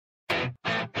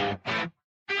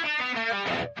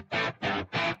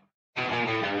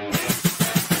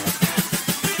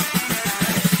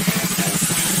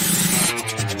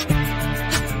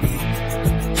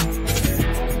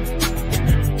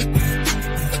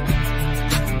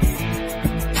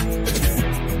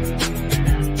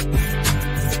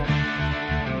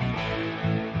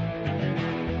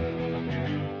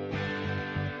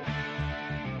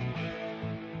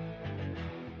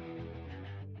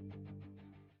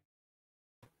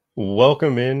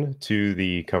Welcome in to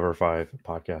the Cover 5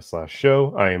 podcast slash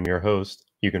show. I am your host.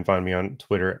 You can find me on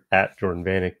Twitter at Jordan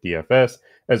Vanek DFS.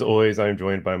 As always, I'm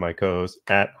joined by my co-host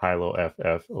at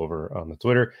HiloFF over on the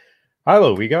Twitter.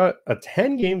 Hilo, we got a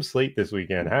 10-game slate this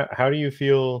weekend. How do you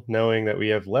feel knowing that we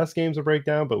have less games to break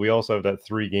down, but we also have that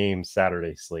 3-game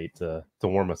Saturday slate to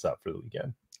warm us up for the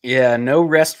weekend? Yeah, no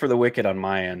rest for the wicked on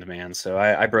my end, man. So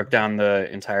I broke down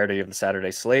the entirety of the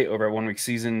Saturday slate over a 1 week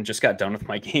season. Just got done with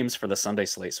my games for the Sunday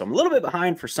slate, so I'm a little bit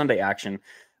behind for Sunday action.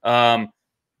 CJ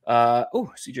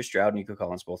Stroud, Nico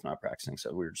Collins both not practicing, so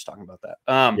we were just talking about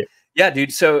that. Yeah,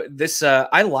 dude. So this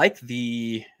I like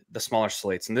the smaller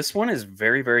slates, and this one is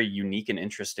very, very unique and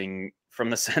interesting from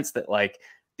the sense that like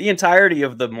the entirety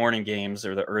of the morning games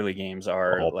or the early games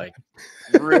are like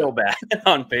real bad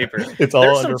on paper. It's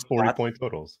all under 40-point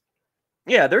totals.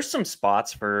 Yeah, there's some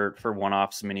spots for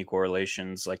one-offs, mini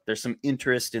correlations. Like there's some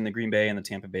interest in the Green Bay and the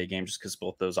Tampa Bay game just because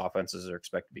both those offenses are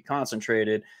expected to be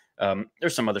concentrated.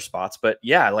 There's some other spots, but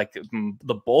yeah, like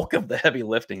the bulk of the heavy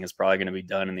lifting is probably going to be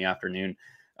done in the afternoon.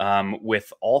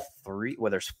 With all three, well,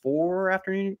 there's 3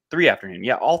 afternoon.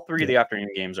 Yeah, all three of the afternoon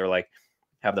games are like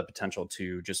have the potential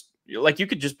to just like you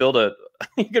could just build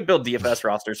you could build DFS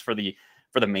rosters for the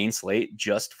main slate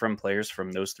just from players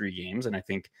from those 3 games, and I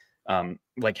think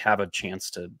like have a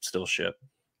chance to still ship.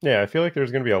 Yeah, I feel like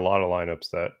there's going to be a lot of lineups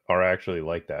that are actually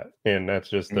like that, and that's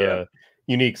just a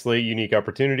unique slate, unique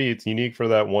opportunity. It's unique for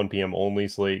that 1 p.m. only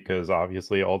slate because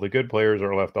obviously all the good players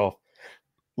are left off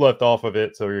of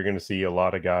it, so you're going to see a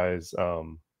lot of guys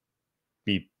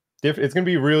be it's going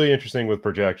to be really interesting with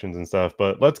projections and stuff,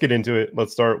 but let's get into it.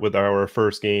 Let's start with our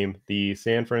first game. The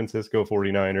San Francisco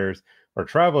 49ers are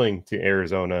traveling to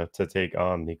Arizona to take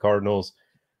on the Cardinals.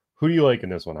 Who do you like in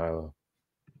this one, Hilo?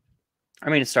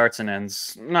 I mean, it starts and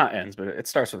ends, not ends, but it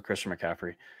starts with Christian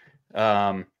McCaffrey.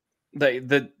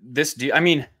 This dude, I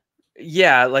mean,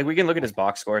 yeah, like we can look at his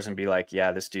box scores and be like,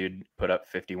 yeah, this dude put up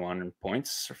 51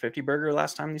 points or 50 burger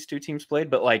last time these two teams played,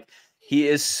 but like he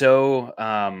is so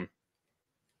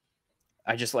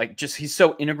he's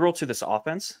so integral to this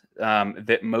offense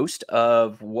that most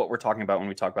of what we're talking about when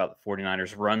we talk about the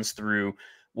 49ers runs through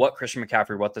what Christian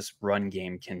McCaffrey, what this run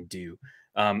game can do.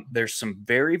 There's some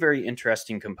very, very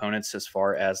interesting components as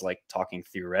far as like talking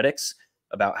theoretics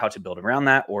about how to build around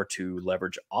that or to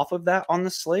leverage off of that on the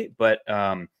slate. But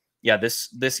yeah,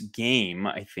 this game,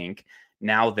 I think,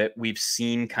 now that we've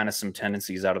seen kind of some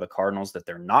tendencies out of the Cardinals that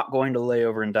they're not going to lay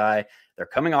over and die, they're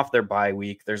coming off their bye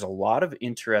week. There's a lot of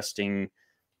interesting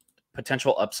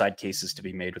potential upside cases to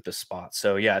be made with this spot.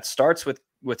 So yeah, it starts with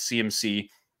CMC.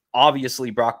 Obviously,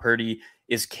 Brock Purdy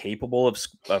is capable of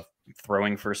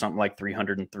throwing for something like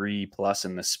 303 plus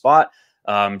in this spot,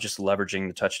 just leveraging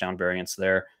the touchdown variance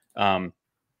there.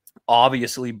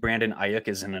 Obviously, Brandon Ayuk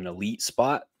is in an elite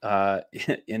spot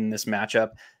in this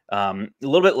matchup. A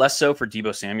little bit less so for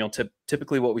Deebo Samuel.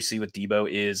 Typically, what we see with Deebo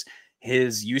is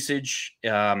his usage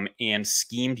and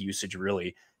schemed usage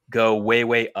really go way,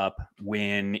 way up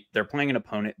when they're playing an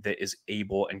opponent that is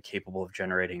able and capable of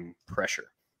generating pressure.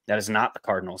 That is not the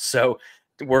Cardinals. So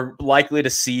we're likely to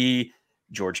see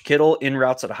George Kittle in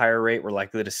routes at a higher rate. We're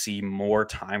likely to see more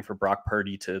time for Brock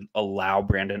Purdy to allow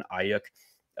Brandon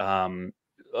Ayuk,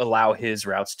 allow his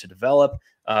routes to develop.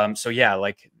 So yeah,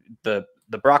 like the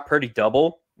Brock Purdy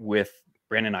double with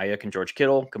Brandon Ayuk and George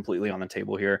Kittle completely on the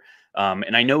table here.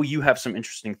 And I know you have some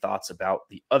interesting thoughts about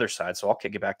the other side, so I'll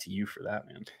kick it back to you for that,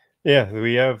 man. Yeah,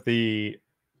 we have the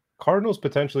Cardinals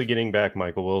potentially getting back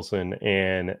Michael Wilson,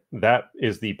 and that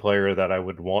is the player that I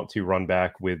would want to run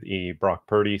back with a Brock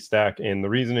Purdy stack. And the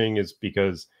reasoning is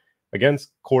because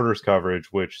against quarters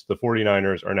coverage, which the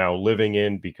 49ers are now living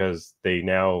in because they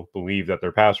now believe that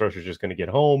their pass rush is just going to get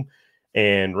home.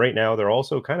 And right now they're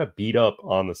also kind of beat up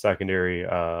on the secondary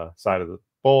side of the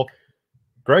ball.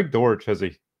 Greg Dortch has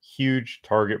a huge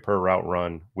target per route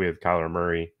run with Kyler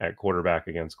Murray at quarterback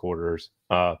against quarters.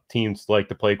 Teams like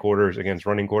to play quarters against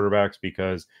running quarterbacks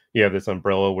because you have this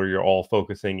umbrella where you're all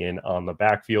focusing in on the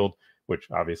backfield, which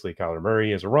obviously Kyler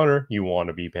Murray is a runner. You want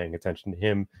to be paying attention to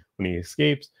him when he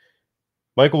escapes.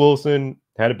 Michael Wilson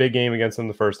had a big game against them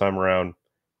the first time around.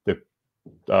 The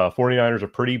 49ers are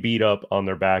pretty beat up on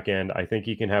their back end. I think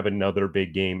he can have another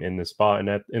big game in this spot.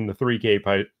 And in the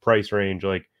 3K price range,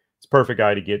 like, it's a perfect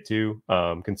guy to get to,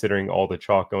 considering all the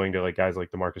chalk going to like guys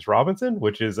like DeMarcus Robinson,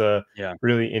 which is a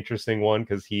really interesting one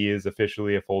because he is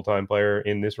officially a full-time player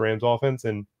in this Rams offense.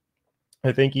 And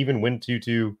I think even with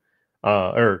Tutu,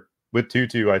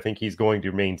 I think he's going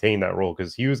to maintain that role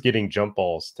because he was getting jump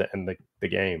balls to end the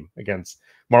game against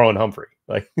Marlon Humphrey.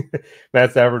 Like Matt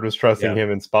Stafford was trusting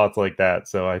him in spots like that.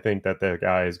 So I think that the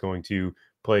guy is going to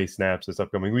play snaps this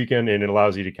upcoming weekend, and it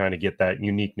allows you to kind of get that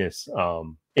uniqueness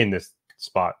in this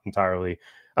spot entirely.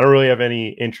 I don't really have any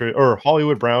interest. Or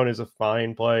Hollywood Brown is a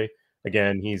fine play.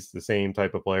 Again, he's the same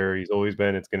type of player he's always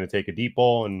been. It's going to take a deep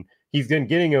ball, and he's been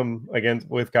getting them against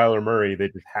with Kyler Murray. They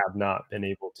just have not been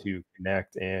able to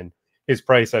connect. And his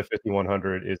price at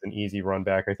 5,100 is an easy run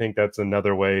back. I think that's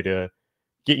another way to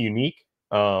get unique.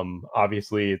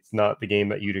 Obviously, it's not the game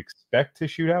that you'd expect to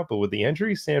shoot out, but with the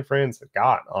injuries San Fran's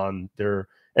got on their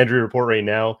injury report right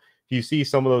now, if you see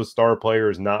some of those star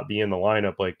players not be in the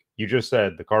lineup, like you just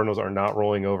said, the Cardinals are not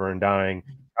rolling over and dying.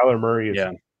 Kyler Murray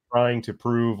is trying to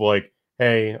prove, like,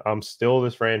 hey, I'm still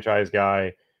this franchise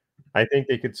guy. I think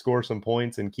they could score some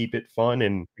points and keep it fun.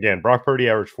 And again, Brock Purdy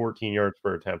averaged 14 yards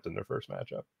per attempt in their first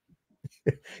matchup.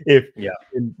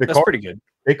 That's pretty good.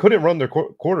 They couldn't run their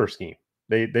quarter scheme.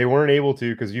 They weren't able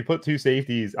to, because you put two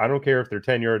safeties. I don't care if they're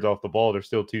 10 yards off the ball. They're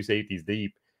still two safeties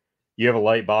deep. You have a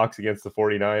light box against the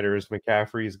 49ers.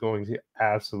 McCaffrey is going to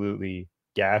absolutely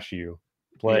gash you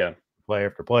play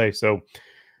after play. So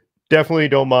definitely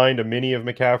don't mind a mini of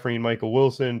McCaffrey and Michael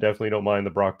Wilson. Definitely don't mind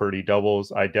the Brock Purdy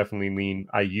doubles. I definitely lean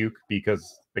Ayuk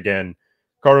because, again,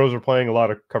 Cardinals are playing a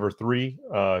lot of cover 3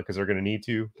 because they're going to need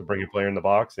to bring a player in the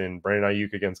box. And Brandon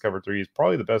Ayuk against cover 3 is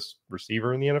probably the best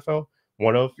receiver in the NFL.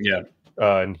 One of.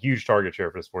 And huge target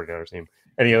share for this 49ers team.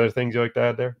 Any other things you like to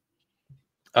add there?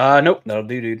 Nope. That'll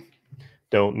do, dude.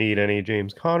 Don't need any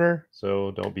James Conner,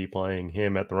 so don't be playing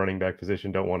him at the running back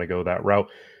position. Don't want to go that route.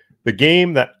 The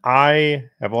game that I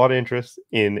have a lot of interest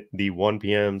in the 1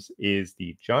 p.m.s is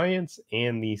the Giants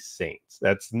and the Saints.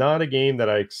 That's not a game that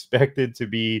I expected to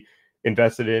be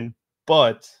invested in,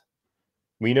 but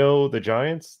we know the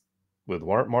Giants with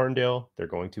Martindale, they're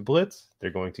going to blitz.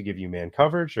 They're going to give you man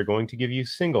coverage. They're going to give you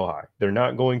single high. They're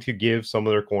not going to give some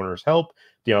of their corners help.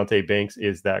 Deontay Banks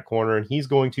is that corner, and he's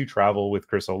going to travel with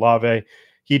Chris Olave.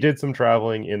 He did some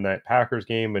traveling in that Packers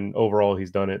game, and overall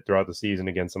he's done it throughout the season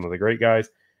against some of the great guys.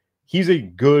 He's a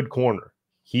good corner.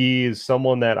 He is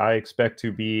someone that I expect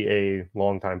to be a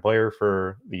longtime player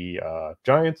for the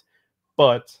Giants,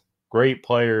 but great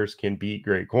players can beat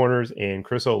great corners, and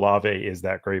Chris Olave is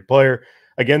that great player.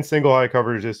 Against single high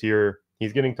coverage this year,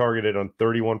 he's getting targeted on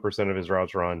 31% of his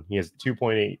routes run. He has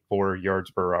 2.84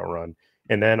 yards per route run.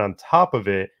 And then on top of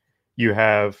it, you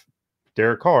have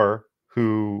Derek Carr,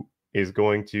 who is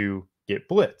going to get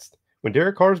blitzed. When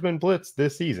Derek Carr's been blitzed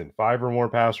this season, 5 or more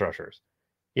pass rushers,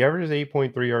 he averages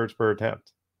 8.3 yards per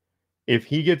attempt. If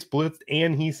he gets blitzed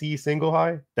and he sees single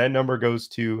high, that number goes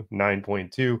to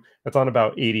 9.2. That's on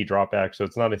about 80 dropbacks, so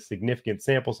it's not a significant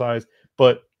sample size.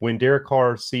 But when Derek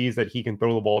Carr sees that he can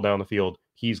throw the ball down the field,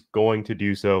 he's going to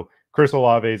do so. Chris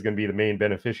Olave is going to be the main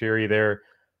beneficiary there.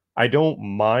 I don't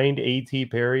mind A.T.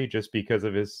 Perry just because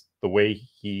of the way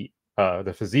he,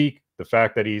 the physique, the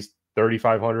fact that he's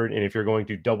 3,500, and if you're going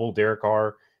to double Derek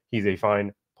Carr, he's a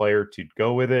fine player to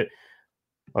go with it.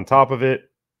 On top of it,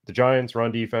 the Giants'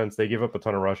 run defense, they give up a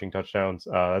ton of rushing touchdowns.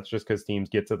 That's just because teams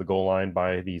get to the goal line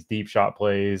by these deep shot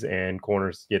plays and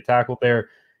corners get tackled there.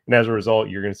 And as a result,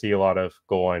 you're going to see a lot of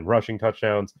goal line rushing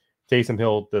touchdowns. Taysom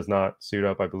Hill does not suit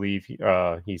up, I believe.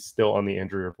 He's still on the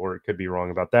injury report. Could be wrong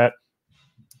about that.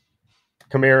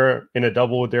 Kamara in a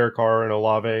double with Derek Carr and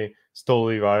Olave is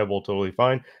totally viable, totally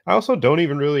fine. I also don't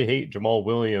even really hate Jamal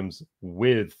Williams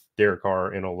with Derek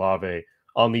Carr and Olave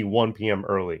on the 1 p.m.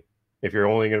 early. If you're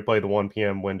only going to play the 1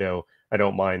 p.m. window, I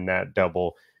don't mind that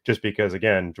double just because,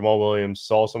 again, Jamal Williams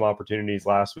saw some opportunities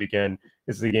last weekend.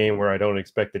 This is a game where I don't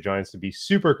expect the Giants to be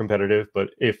super competitive,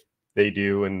 but if they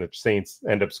do and the Saints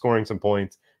end up scoring some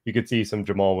points, you could see some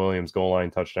Jamal Williams goal line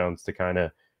touchdowns to kind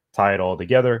of tie it all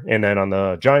together. And then on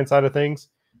the Giants side of things,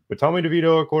 with Tommy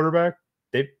DeVito at quarterback,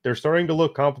 they're starting to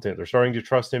look competent. They're starting to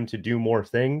trust him to do more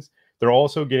things. They're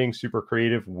also getting super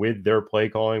creative with their play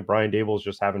calling. Brian Dable's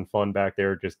just having fun back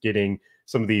there, just getting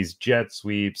some of these jet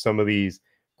sweeps, some of these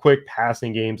quick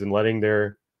passing games, and letting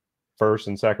their first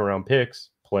and second round picks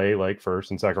play like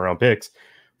first and second round picks.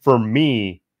 For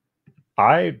me,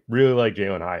 I really like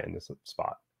Jalen Hyatt in this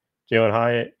spot. Jalen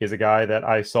Hyatt is a guy that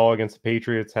I saw against the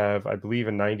Patriots have, I believe,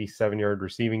 a 97-yard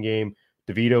receiving game.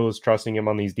 DeVito is trusting him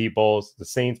on these deep balls. The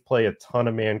Saints play a ton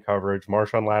of man coverage.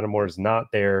 Marshawn Lattimore is not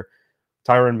there.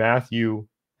 Tyrann Mathieu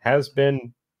has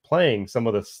been playing some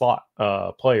of the slot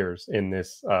players in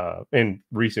this in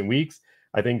recent weeks.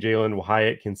 I think Jalen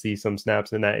Hyatt can see some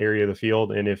snaps in that area of the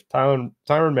field. And if Tyrann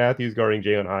Mathieu is guarding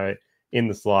Jalen Hyatt in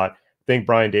the slot, I think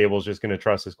Brian Dable is just going to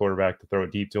trust his quarterback to throw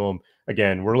it deep to him.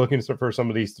 Again, we're looking for some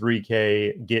of these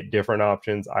 3K, get different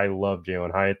options. I love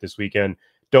Jalen Hyatt this weekend.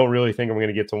 Don't really think I'm going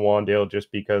to get to Wandale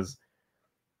just because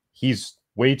he's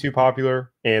way too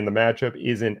popular and the matchup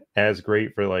isn't as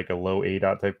great for like a low A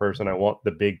dot type person. I want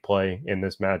the big play in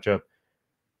this matchup.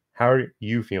 How are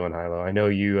you feeling, Hilo? I know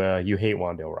you hate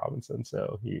Wandale Robinson,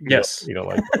 so Yes. you don't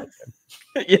like that.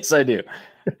 Yes, I do.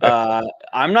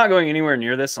 I'm not going anywhere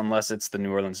near this unless it's the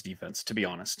New Orleans defense, to be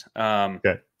honest.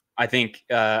 Okay. I think,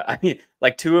 I mean,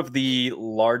 like two of the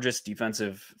largest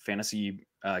defensive fantasy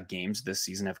games this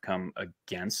season have come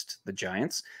against the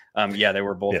Giants. Yeah, they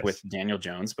were both with Daniel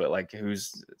Jones, but like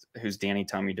who's Danny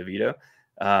Tommy DeVito?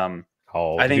 I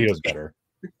think DeVito's better.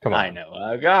 Come on. I know.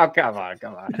 Oh, come on.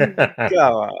 Come on.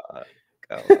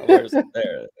 Where's it?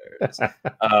 There it is.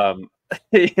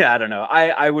 Yeah, I don't know.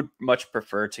 I would much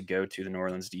prefer to go to the New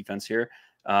Orleans defense here.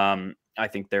 I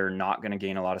think they're not going to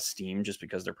gain a lot of steam just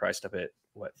because they're priced up at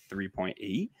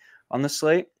 3.8 on the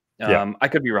slate. I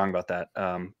could be wrong about that,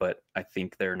 but I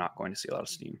think they're not going to see a lot of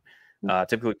steam.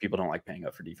 Typically, people don't like paying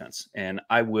up for defense, and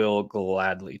I will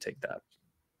gladly take that.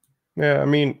 Yeah, I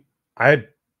mean, I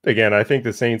think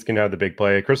the Saints can have the big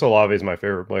play. Chris Olave is my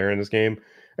favorite player in this game.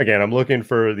 Again, I'm looking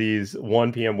for these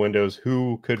 1 p.m. windows.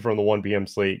 Who could, from the 1 p.m.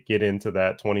 slate, get into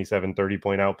that 27,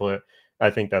 30-point output?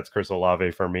 I think that's Chris Olave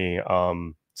for me.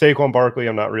 Saquon Barkley,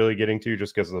 I'm not really getting to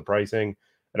just because of the pricing.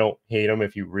 I don't hate him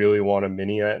if you really want to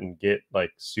mini it and get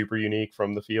like super unique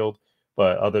from the field.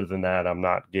 But other than that, I'm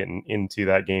not getting into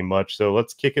that game much. So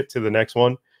let's kick it to the next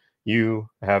one. You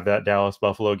have that Dallas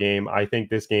Buffalo game. I think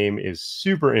this game is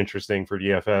super interesting for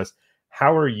DFS.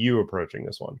 How are you approaching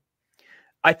this one?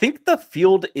 I think the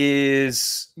field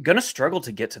is going to struggle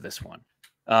to get to this one.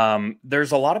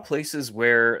 There's a lot of places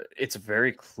where it's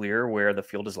very clear where the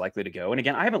field is likely to go. And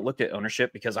again, I haven't looked at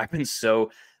ownership because I've been so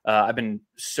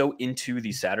into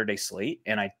the Saturday slate,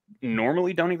 and I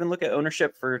normally don't even look at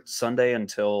ownership for Sunday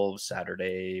until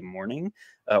Saturday morning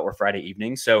or Friday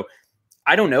evening. So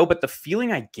I don't know, but the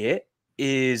feeling I get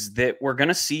is that we're going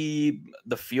to see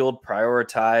the field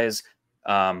prioritize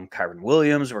Kyron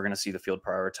Williams. We're going to see the field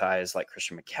prioritize like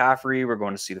Christian McCaffrey. We're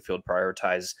going to see the field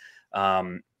prioritize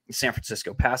San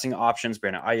Francisco passing options,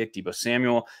 Brandon Ayuk, Deebo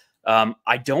Samuel.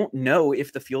 I don't know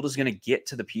if the field is going to get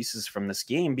to the pieces from this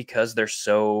game because they're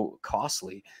so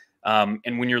costly.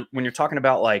 And when you're talking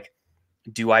about like,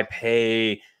 do I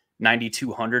pay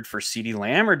 $9,200 for CeeDee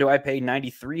Lamb or do I pay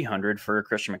 $9,300 for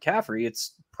Christian McCaffrey?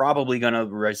 It's probably going to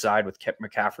reside with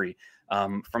McCaffrey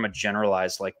from a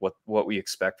generalized like what we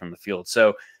expect from the field.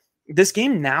 So this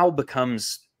game now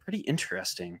becomes pretty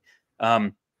interesting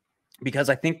because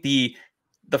I think the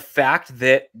fact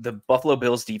that the Buffalo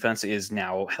Bills defense is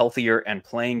now healthier and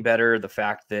playing better, the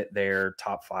fact that they're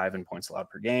top 5 in points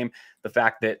allowed per game, the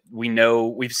fact that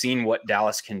we've seen what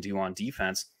Dallas can do on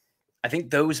defense, I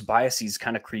think those biases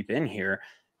kind of creep in here,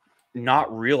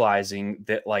 not realizing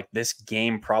that like this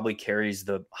game probably carries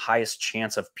the highest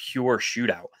chance of pure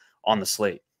shootout on the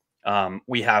slate.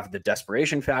 We have the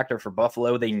desperation factor for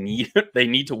Buffalo. They need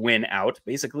to win out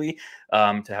basically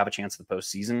to have a chance at the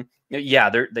postseason. Yeah,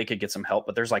 they could get some help,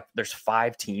 but there's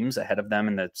 5 teams ahead of them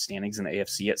in the standings in the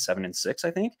AFC at 7-6,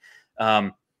 I think.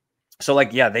 So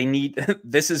like, yeah, they need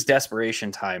this is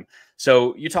desperation time.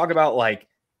 So you talk about like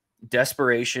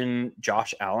desperation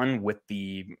Josh Allen with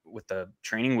the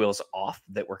training wheels off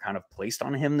that were kind of placed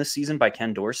on him this season by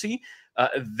Ken Dorsey.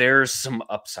 There's some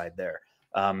upside there.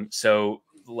 So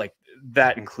like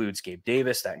that includes Gabe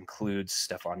Davis, that includes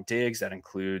Stephon Diggs, that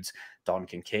includes Dalton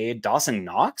Kincaid. Dawson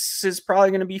Knox is probably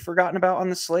going to be forgotten about on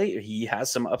the slate. He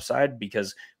has some upside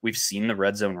because we've seen the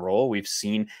red zone roll. We've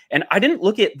seen, and I didn't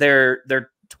look at their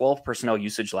 12 personnel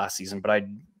usage last season, but I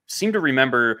seem to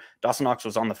remember Dawson Knox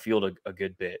was on the field a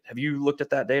good bit. Have you looked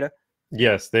at that data?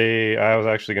 Yes, I was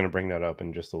actually going to bring that up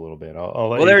in just a little bit. I'll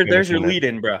let there's your lead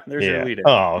in, bro. There's your lead in.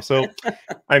 Oh, so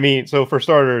I mean, so for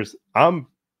starters, I'm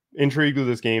intrigued with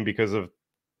this game because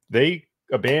they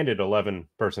abandoned 11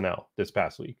 personnel this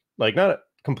past week. Like not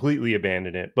completely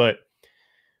abandoned it, but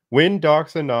when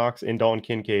Dawson Knox and Dalton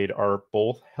Kincaid are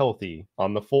both healthy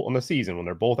on the season, when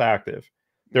they're both active,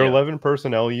 their 11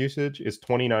 personnel usage is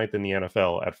 29th in the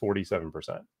NFL at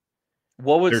 47%.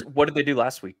 What did they do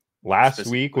last week? Last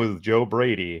week with Joe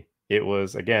Brady, it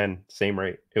was, again, same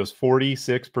rate. It was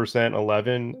 46%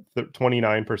 11,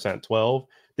 29% 12.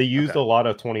 They used a lot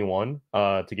of 21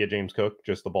 to get James Cook,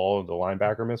 just the ball, the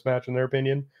linebacker mismatch, in their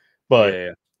opinion.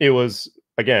 But it was,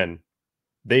 again,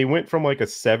 they went from like a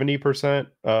 70%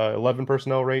 11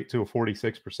 personnel rate to a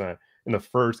 46% in the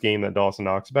first game that Dawson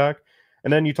Knox back.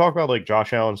 And then you talk about like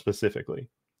Josh Allen specifically.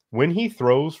 When he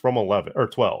throws from 11 or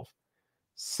 12,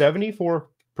 74%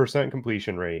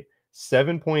 completion rate,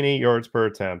 7.8 yards per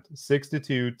attempt,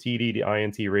 6-2 TD to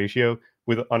INT ratio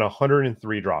on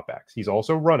 103 dropbacks. He's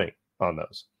also running on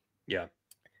those. Yeah.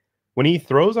 When he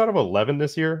throws out of 11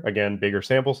 this year, again, bigger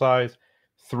sample size,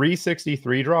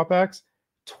 363 dropbacks,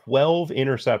 12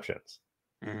 interceptions,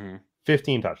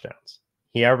 15 touchdowns.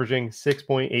 he averaging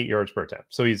 6.8 yards per attempt.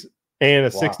 So he's and a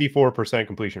 64%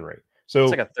 completion rate. So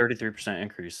it's like a 33%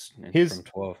 increase from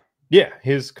 12. Yeah,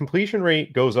 his completion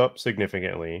rate goes up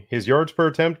significantly. His yards per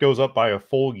attempt goes up by a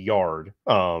full yard.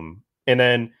 And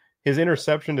then his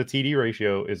interception to TD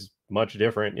ratio is much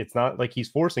different. It's not like he's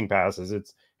forcing passes.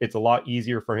 It's a lot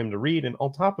easier for him to read. And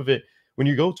on top of it, when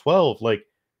you go 12, like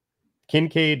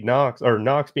Kincaid, Knox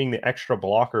being the extra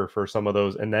blocker for some of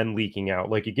those and then leaking out,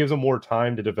 like it gives him more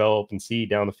time to develop and see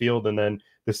down the field. And then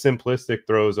the simplistic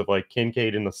throws of like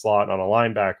Kincaid in the slot on a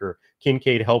linebacker,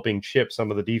 Kincaid helping chip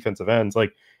some of the defensive ends,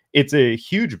 like it's a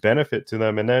huge benefit to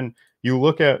them. And then you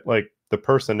look at like the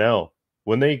personnel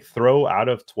when they throw out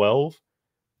of 12,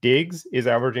 Diggs is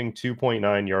averaging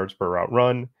 2.9 yards per route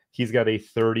run. He's got a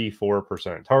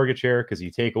 34% target share because you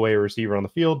take away a receiver on the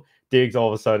field, Diggs all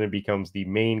of a sudden becomes the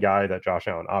main guy that Josh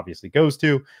Allen obviously goes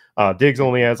to. Diggs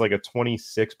only has like a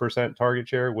 26% target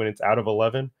share when it's out of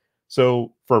 11.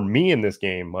 So for me in this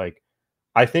game, like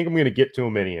I think I'm going to get to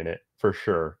a mini in it for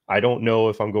sure. I don't know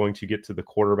if I'm going to get to the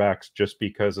quarterbacks just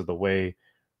because of the way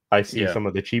I see some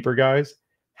of the cheaper guys.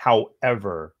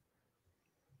 However,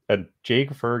 a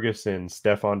Jake Ferguson,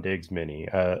 Stephon Diggs mini,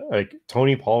 like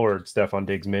Tony Pollard, Stephon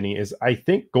Diggs mini is, I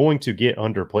think, going to get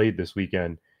underplayed this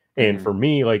weekend. And for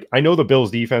me, like I know the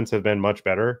Bills defense have been much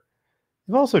better.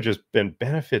 They've also just been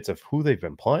benefits of who they've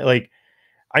been playing. Like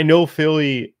I know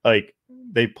Philly, like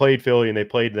they played Philly and they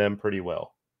played them pretty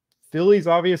well. Philly's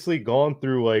obviously gone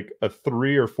through like a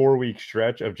 3 or 4 week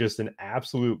stretch of just an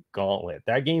absolute gauntlet.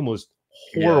 That game was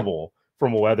horrible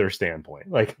from a weather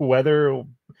standpoint. Like weather,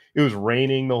 it was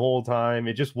raining the whole time.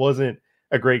 It just wasn't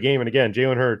a great game. And again,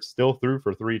 Jalen Hurts still threw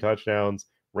for 3 touchdowns,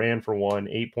 ran for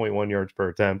 8.1 yards per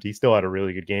attempt. He still had a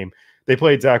really good game. They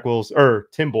played Zach Wilson or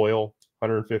Tim Boyle,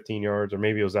 115 yards, or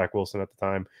maybe it was Zach Wilson at the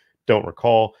time. Don't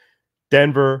recall.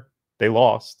 Denver, they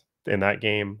lost in that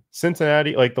game.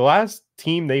 Cincinnati, like the last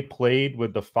team they played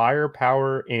with the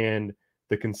firepower and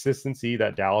the consistency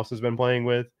that Dallas has been playing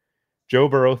with, Joe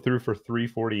Burrow threw for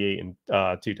 348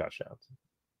 and 2 touchdowns.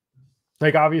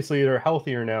 Like obviously they're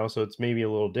healthier now, so it's maybe a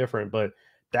little different, but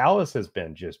Dallas has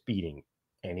been just beating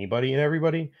anybody and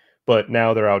everybody. But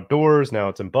now they're outdoors. Now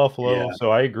it's in Buffalo. Yeah.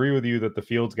 So I agree with you that the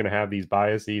field's going to have these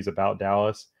biases about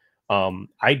Dallas.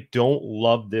 I don't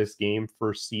love this game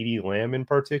for CeeDee Lamb in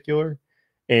particular.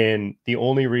 And the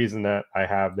only reason that I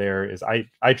have there is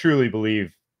I truly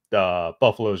believe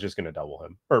Buffalo is just going to double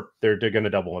him, or they're going to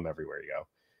double him everywhere you go.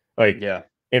 Like,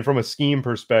 and from a scheme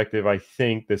perspective, I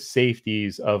think the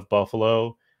safeties of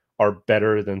Buffalo are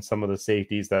better than some of the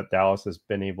safeties that Dallas has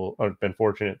been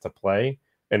fortunate to play,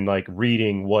 and like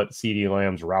reading what CeeDee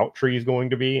Lamb's route tree is going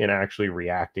to be and actually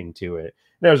reacting to it.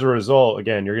 And as a result,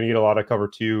 again, you're going to get a lot of cover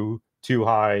too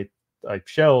high like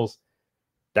shells.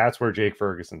 That's where Jake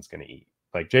Ferguson's going to eat.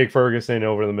 Like Jake Ferguson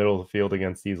over the middle of the field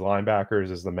against these linebackers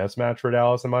is the mismatch for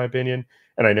Dallas, in my opinion.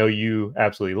 And I know you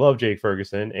absolutely love Jake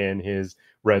Ferguson and his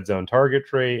red zone target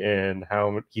trait and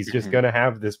how he's just going to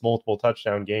have this multiple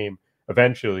touchdown game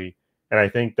eventually. And I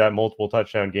think that multiple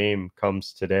touchdown game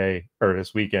comes today or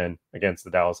this weekend against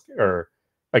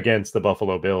against the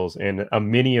Buffalo Bills. And a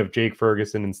mini of Jake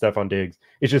Ferguson and Stephon Diggs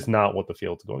is just not what the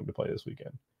field's going to play this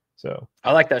weekend. So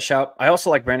I like that shout. I also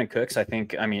like Brandon Cooks. I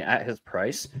think, I mean, at his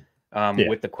price,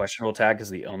 with the questionable tag is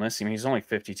the illness. I mean, he's only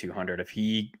 5,200. If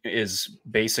he is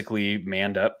basically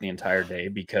manned up the entire day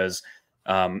because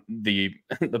the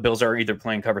Bills are either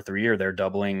playing cover 3 or they're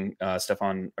doubling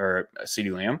Stephon or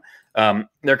CeeDee Lamb,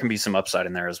 there can be some upside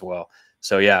in there as well.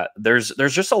 So yeah, there's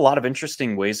just a lot of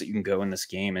interesting ways that you can go in this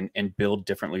game and build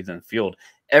differently than the field.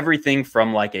 Everything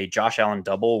from like a Josh Allen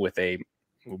double with a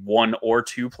 1 or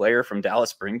 2 player from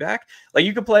Dallas bring back. Like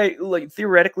you could play, like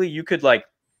theoretically you could like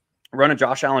run a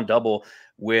Josh Allen double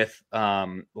with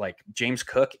like James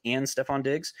Cook and Stephon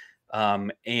Diggs,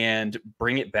 and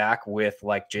bring it back with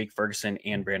like Jake Ferguson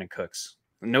and Brandon Cooks.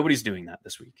 Nobody's doing that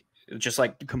this week. Just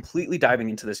like completely diving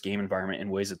into this game environment in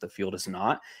ways that the field is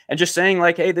not, and just saying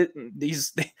like, hey,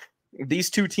 these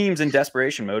two teams in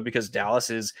desperation mode because Dallas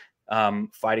is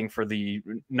fighting for the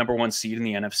 #1 seed in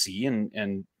the NFC,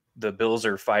 and the Bills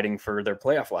are fighting for their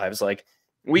playoff lives. Like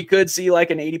we could see like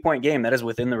an 80-point game that is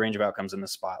within the range of outcomes in the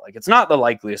spot. Like it's not the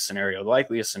likeliest scenario. The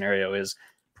likeliest scenario is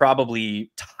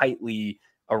probably tightly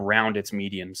around its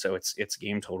median, so it's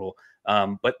game total.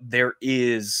 But there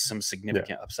is some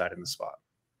significant upside in the spot.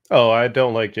 Oh, I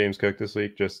don't like James Cook this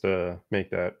week, just to make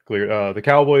that clear. The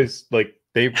Cowboys, like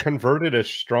they've converted a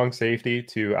strong safety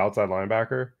to outside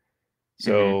linebacker.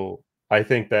 So I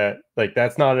think that like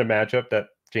that's not a matchup that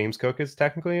James Cook is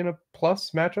technically in a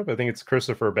plus matchup. I think it's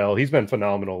Christopher Bell. He's been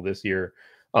phenomenal this year.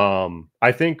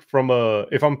 I think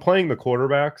if I'm playing the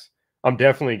quarterbacks, I'm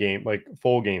definitely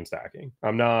full game stacking.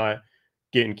 I'm not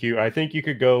getting cute. I think you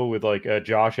could go with like a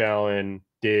Josh Allen,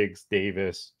 Diggs,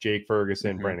 Davis, Jake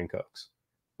Ferguson, Brandon Cooks.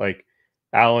 Like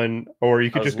Allen, or you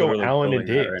I could was just go literally Allen and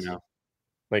building that right Diggs. now.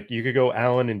 Like you could go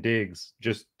Allen and Diggs,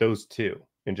 just those two,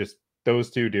 and just those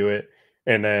two do it.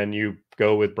 And then you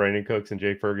go with Brandon Cooks and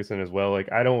Jake Ferguson as well.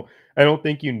 Like I don't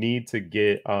think you need to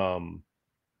get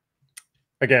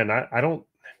again, I don't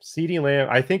CeeDee Lamb.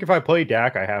 I think if I play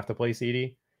Dak, I have to play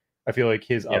CeeDee. I feel like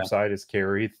his Yeah. upside is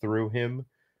carried through him.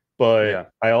 But Yeah.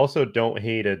 I also don't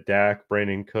hate a Dak,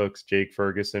 Brandon Cooks, Jake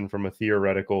Ferguson from a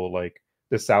theoretical, like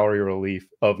the salary relief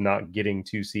of not getting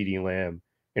to CeeDee Lamb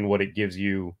and what it gives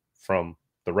you from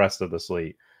the rest of the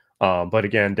slate. But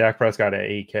again, Dak Prescott at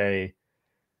 8K,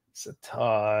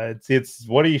 it's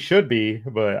what he should be,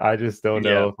 but I just don't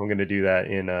know Yeah. if I'm going to do that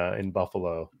in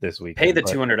Buffalo this Pay weekend. the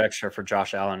But 200 extra for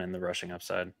Josh Allen and the rushing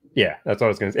upside. yeah, that's what I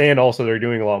was going to say. And also, they're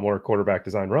doing a lot more quarterback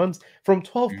design runs from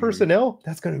 12 Mhm. personnel.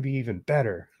 That's going to be even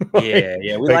better. Yeah.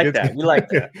 Yeah. We like it's that. We like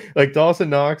that. like Dawson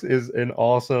Knox is an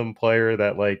awesome player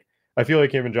that like I feel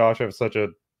like him and Josh have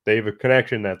they have a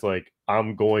connection that's like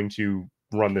I'm going to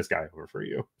run this guy over for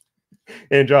you.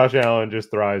 And Josh Allen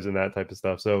just thrives in that type of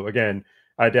stuff. So again,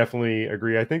 I definitely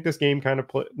agree. I think this game kind of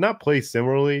not plays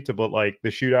similarly to, but like the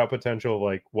shootout potential of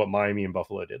like what Miami and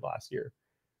Buffalo did last year.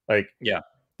 Like Yeah.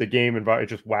 the game environment,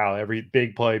 just wow, every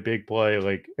big play.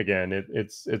 Like again,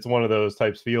 it's one of those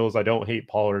types feels. I don't hate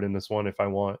Pollard in this one if I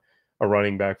want a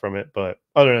running back from it, but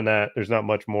other than that, there's not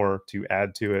much more to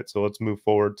add to it. So let's move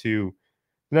forward to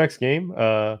the next game.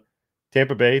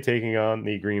 Tampa Bay taking on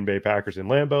the Green Bay Packers in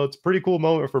Lambeau. It's a pretty cool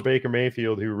moment for Baker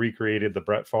Mayfield, who recreated the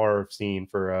Brett Favre scene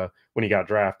for when he got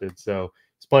drafted. So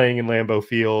he's playing in Lambeau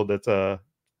Field. That's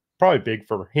probably big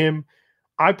for him.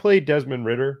 I played Desmond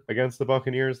Ritter against the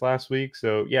Buccaneers last week,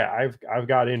 so yeah, I've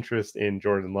got interest in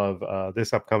Jordan Love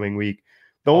this upcoming week.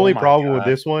 The Oh only my problem with God.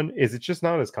 this one is it's just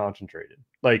not as concentrated.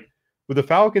 Like with the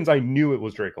Falcons, I knew it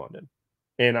was Drake London,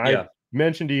 and I Yeah.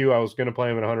 mentioned to you I was going to play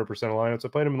him in 100% of lineups. I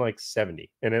played him in like 70,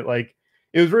 and it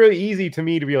was really easy to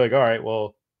me to be like, all right,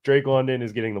 well, Drake London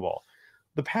is getting the ball.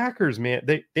 The Packers, man,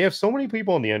 they have so many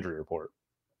people on the injury report,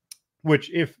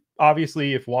 which if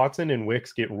Watson and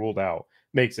Wicks get ruled out,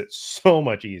 makes it so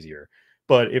much easier.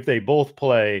 But if they both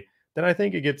play, then I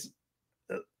think it gets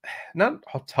not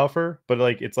tougher, but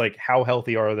like it's like how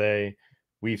healthy are they?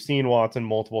 We've seen Watson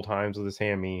multiple times with his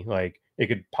hammy, like it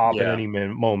could pop at Yeah. any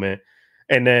moment.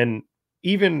 And then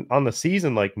even on the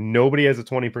season, like nobody has a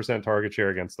 20% target share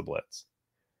against the blitz.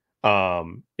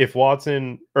 If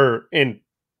Watson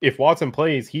if Watson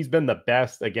plays, he's been the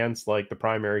best against like the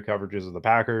primary coverages of the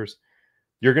Packers.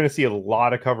 You're going to see a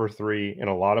lot of cover 3 and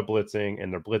a lot of blitzing,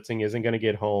 and their blitzing isn't going to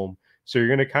get home. So you're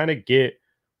going to kind of get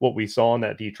what we saw in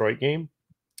that Detroit game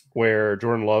where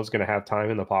Jordan Love's going to have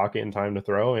time in the pocket and time to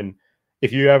throw. And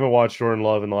if you haven't watched Jordan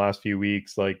Love in the last few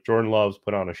weeks, like Jordan Love's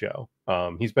put on a show.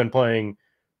 He's been playing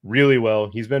really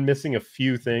well. He's been missing a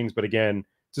few things, but again,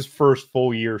 it's his first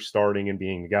full year starting and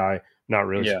being the guy. Not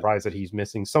really Yeah. surprised that he's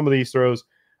missing some of these throws.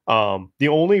 The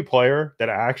only player that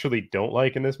I actually don't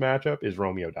like in this matchup is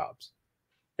Romeo Doubs.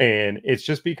 And it's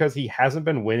just because he hasn't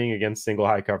been winning against single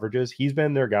high coverages. He's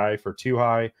been their guy for 2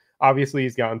 high. Obviously,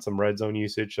 he's gotten some red zone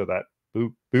usage, so that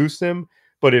boosts him.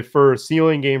 But if for a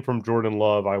ceiling game from Jordan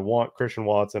Love, I want Christian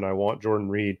Watson, I want Jordan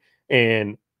Reed,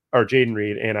 or Jaden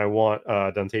Reed, and I want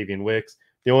Dontavian Wicks.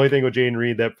 The only thing with Jaden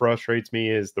Reed that frustrates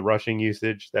me is the rushing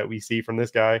usage that we see from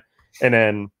this guy. And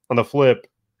then on the flip,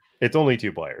 it's only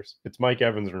 2 players. It's Mike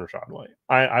Evans and Rachaad White.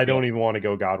 I don't even want to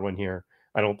go Godwin here.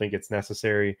 I don't think it's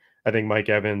necessary. I think Mike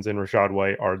Evans and Rachaad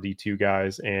White are the 2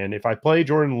 guys. And if I play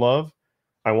Jordan Love,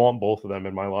 I want both of them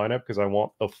in my lineup because I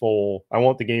want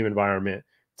the game environment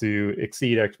to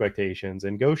exceed expectations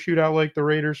and go shoot out like the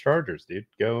Raiders Chargers, dude.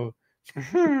 Go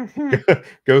score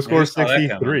Who saw that coming?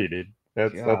 63, dude.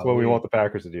 That's what we want the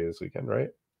Packers to do this weekend, right?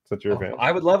 That's your fan.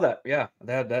 I would love that. Yeah,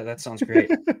 that sounds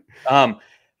great.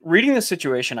 Reading the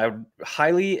situation, I would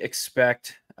highly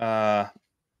expect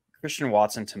Christian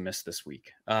Watson to miss this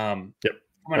week. Coming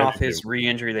off his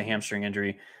re-injury, the hamstring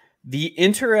injury. The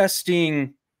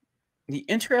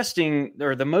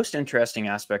most interesting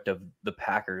aspect of the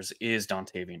Packers is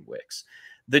Dontavian Wicks.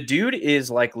 The dude is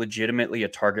like legitimately a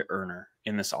target earner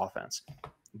in this offense,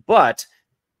 but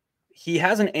he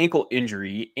has an ankle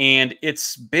injury and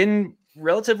it's been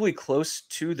relatively close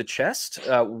to the chest,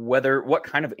 what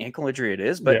kind of ankle injury it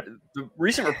is. But the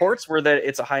recent reports were that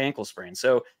it's a high ankle sprain.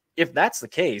 So if that's the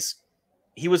case,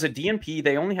 he was a DNP.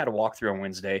 They only had a walkthrough on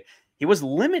Wednesday. He was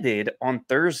limited on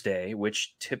Thursday,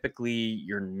 which typically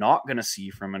you're not going to see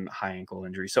from a high ankle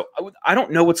injury. So I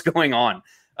don't know what's going on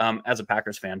as a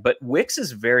Packers fan, but Wicks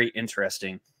is very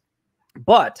interesting.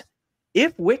 But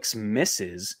if Wicks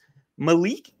misses,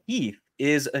 Malik Heath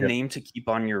is a Yep. name to keep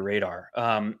on your radar.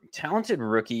 Talented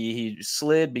rookie. He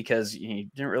slid because he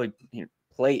didn't really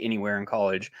play anywhere in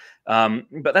college.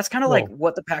 But that's kind of like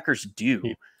what the Packers do.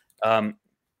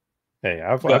 Hey,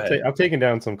 I've taken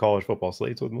down some college football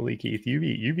slates with Malik Heath.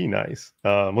 You be nice.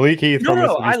 Malik Heath from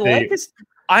Mississippi I State. like this.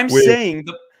 I'm saying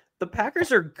the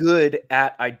Packers are good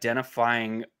at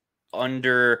identifying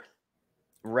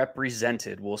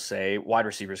underrepresented, we'll say, wide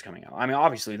receivers coming out. I mean,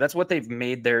 obviously, that's what they've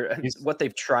made what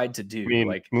they've tried to do. I mean,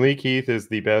 like Malik Heath is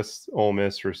the best Ole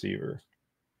Miss receiver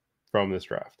from this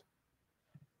draft.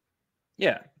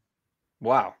 Yeah.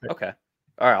 Wow. Okay.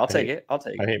 All right. I'll take it.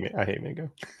 I hate Mingo.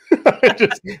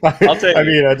 I'll take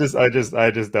it. I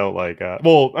just don't like.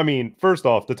 Well, I mean, first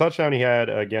off, the touchdown he had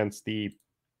against the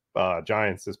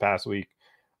Giants this past week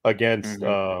against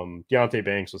Deontay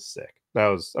Banks was sick. That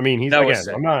was. I mean, he's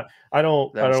again. I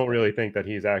don't really think that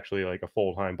he's actually like a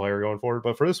full-time player going forward.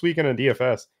 But for this weekend in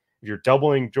DFS, if you're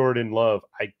doubling Jordan Love,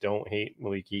 I don't hate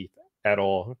Malik Heath at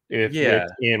all. If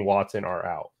Wicks and Watson are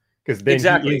out, because then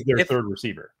he is their third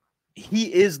receiver.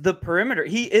 He is the perimeter.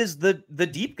 He is the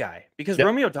deep guy because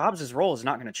Romeo Dobbs' role is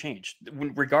not going to change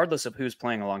regardless of who's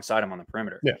playing alongside him on the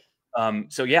perimeter.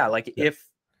 So if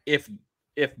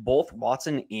both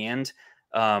Watson and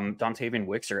Dontavian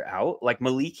Wicks are out, like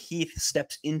Malik Heath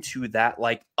steps into that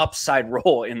like upside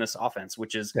role in this offense,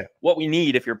 which is what we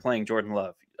need if you're playing Jordan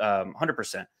Love,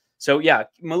 100%. So yeah,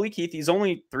 Malik Heath, he's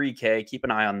only 3K. Keep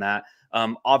an eye on that.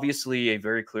 Obviously, a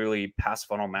very clearly pass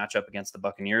funnel matchup against the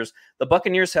Buccaneers. The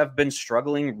Buccaneers have been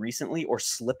struggling recently, or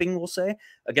slipping, we'll say,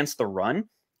 against the run.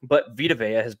 But Vita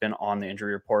Vea has been on the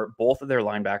injury report. Both of their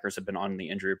linebackers have been on the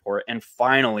injury report. And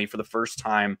finally, for the first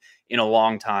time in a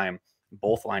long time,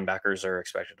 both linebackers are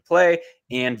expected to play,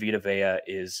 and Vita Vea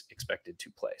is expected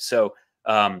to play. So,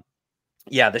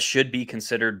 yeah, this should be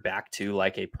considered back to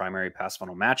like a primary pass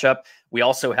funnel matchup. We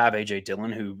also have AJ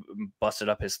Dillon, who busted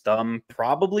up his thumb,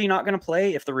 probably not going to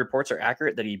play if the reports are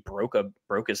accurate that he broke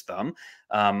his thumb.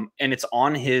 And it's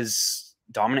on his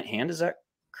dominant hand. Is that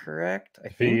correct? I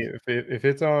think if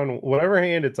it's on whatever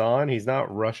hand it's on, he's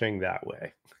not rushing that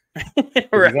way.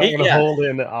 Right? He's not going to hold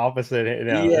in the opposite hand.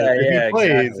 If he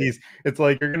plays, exactly. It's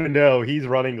like you're going to know he's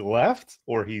running left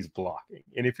or he's blocking.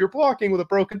 And if you're blocking with a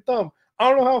broken thumb, I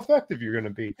don't know how effective you're going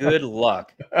to be. Good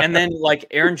luck. And then like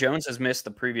Aaron Jones has missed the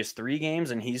previous 3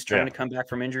 games and he's trying to come back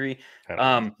from injury.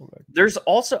 There's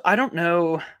also, I don't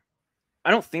know. I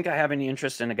don't think I have any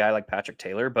interest in a guy like Patrick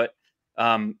Taylor, but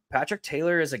Patrick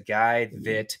Taylor is a guy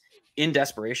that in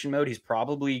desperation mode, he's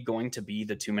probably going to be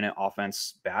the 2-minute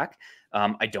offense back.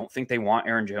 I don't think they want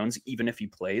Aaron Jones, even if he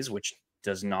plays, which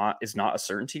is not a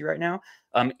certainty right now,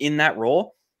 in that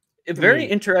role. A very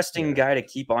interesting guy to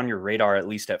keep on your radar, at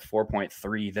least at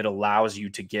 4.3, that allows you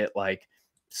to get like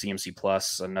CMC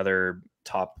plus another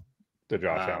top. The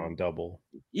Josh Allen double.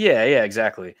 Yeah,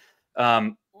 exactly.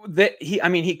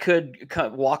 He could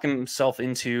walk himself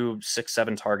into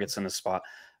 6-7 targets in a spot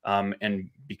and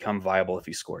become viable if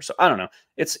he scores. So I don't know.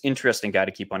 It's an interesting guy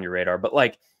to keep on your radar. But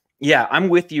like, yeah, I'm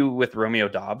with you with Romeo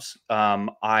Dobbs.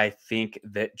 I think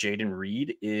that Jaden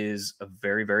Reed is a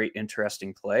very, very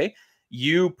interesting play.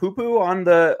 You poo-poo on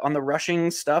the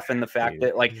rushing stuff and the fact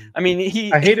that like, I mean,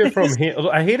 I hate it from him.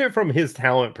 I hate it from his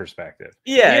talent perspective.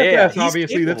 Yeah.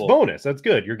 Obviously that's bonus. That's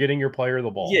good. You're getting your player the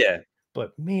ball. Yeah.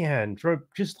 But man,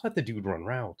 just let the dude run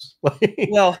routes.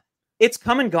 Well, it's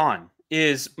come and gone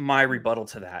is my rebuttal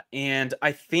to that. And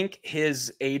I think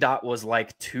his ADOT was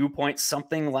like 2 point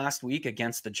something last week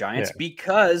against the Giants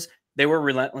because they were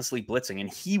relentlessly blitzing.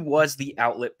 And he was the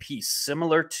outlet piece,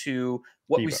 similar to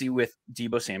what we see with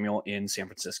Deebo Samuel in San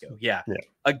Francisco. Yeah.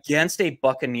 Against a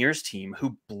Buccaneers team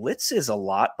who blitzes a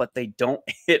lot, but they don't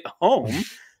hit home,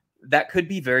 that could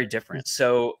be very different.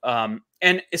 So,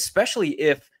 and especially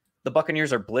if the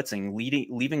Buccaneers are blitzing,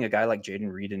 leaving a guy like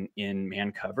Jaden Reed in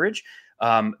man coverage,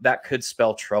 that could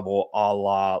spell trouble a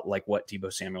la like what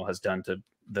Deebo Samuel has done to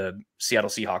the Seattle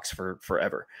Seahawks for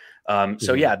forever.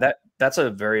 So yeah, that's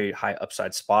a very high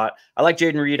upside spot. I like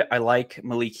Jaden Reed. I like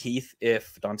Malik Heath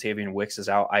if Dontavian Wicks is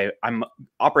out. I'm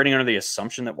operating under the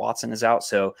assumption that Watson is out.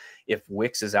 So if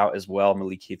Wicks is out as well,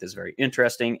 Malik Heath is very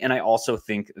interesting. And I also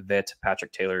think that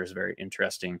Patrick Taylor is very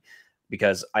interesting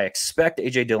because I expect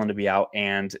AJ Dillon to be out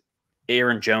and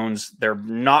Aaron Jones, they're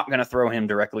not going to throw him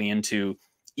directly into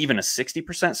even a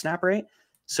 60% snap rate.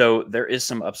 So there is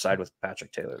some upside with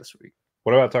Patrick Taylor this week.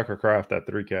 What about Tucker Kraft at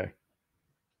 3K?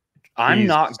 I'm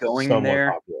not going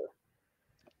there. Popular.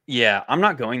 Yeah, I'm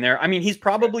not going there. I mean, he's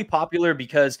probably popular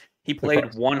because he played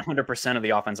 100% of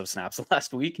the offensive snaps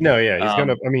last week. No, yeah,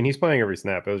 he's playing every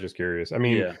snap. I was just curious. I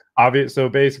mean, obvious. So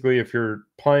basically, if you're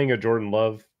playing a Jordan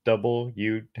Love double,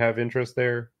 you'd have interest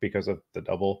there because of the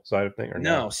double side of thing, or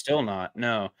No, no? still not.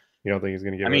 No. You don't think he's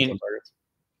going to I get red mean, zone targets?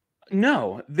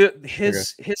 no. Okay.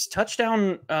 His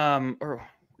touchdown or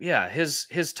yeah,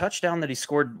 his touchdown that he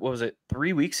scored, what was it,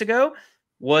 3 weeks ago,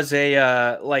 was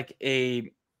a like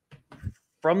a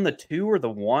from the 2 or the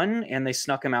 1, and they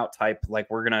snuck him out type, like,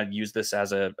 we're gonna use this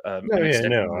as No, an yeah,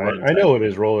 extension of no, the run I type. know what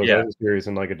his role is. I Yeah. was curious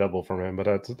in like a double from him,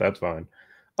 but that's fine.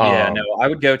 Yeah, no, Um,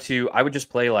 I would just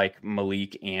play like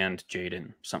Malik and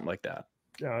Jaden, something like that.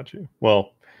 got you.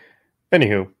 Well,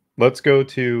 anywho, let's go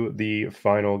to the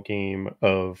final game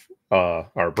of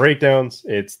our breakdowns.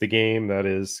 It's the game that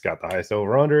is got the highest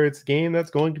over under. It's the game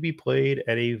that's going to be played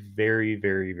at a very,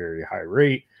 very, very high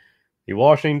rate. The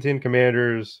Washington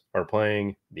Commanders are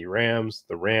playing the Rams.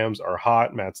 The Rams are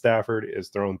hot. Matt Stafford is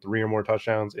thrown 3 or more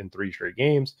touchdowns in 3 straight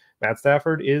games. Matt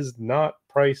Stafford is not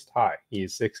priced high. He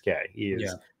is 6K. He is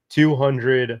Yeah.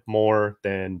 200 more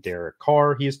than Derek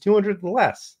Carr. He is 200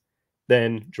 less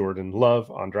than Jordan Love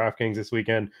on DraftKings this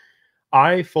weekend.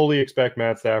 I fully expect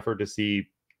Matt Stafford to see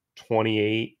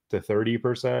 28 to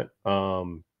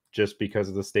 30%, just because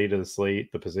of the state of the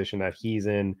slate, the position that he's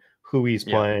in, who he's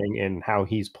Yeah. playing, and how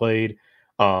he's played.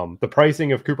 The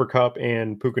pricing of Cooper Cup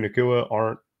and Puka Nacua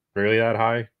aren't really that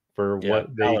high for Yeah,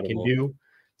 what they can palatable. do.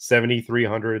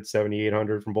 7,300,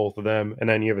 7,800 from both of them. And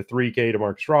then you have a 3K to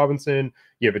Marcus Robinson.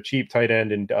 You have a cheap tight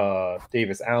end in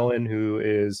Davis Allen, who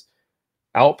is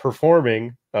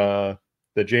outperforming the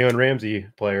Jalen Ramsey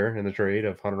player in the trade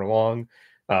of Hunter Long.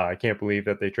 I can't believe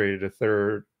that they traded a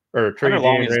third or Hunter traded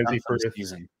Long Jalen is done Ramsey for for the a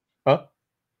season. huh?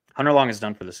 Hunter Long is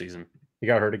done for the season. He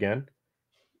got hurt again.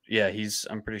 Yeah,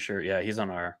 I'm pretty sure. Yeah, he's on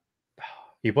our.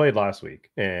 He played last week,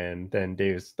 and then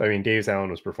Davis Allen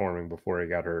was performing before he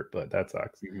got hurt, but that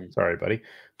sucks. Mhm. Sorry, buddy.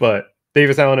 But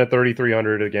Davis Allen at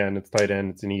 3,300 again. It's tight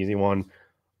end. It's an easy one.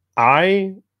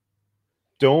 I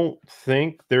don't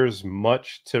think there's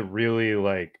much to really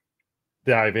like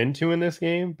dive into in this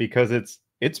game because it's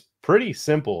pretty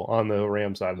simple on the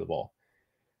Ram side of the ball.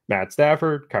 Matt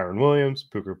Stafford, Kyron Williams,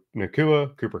 Puka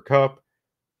Nacua, Cooper Cup,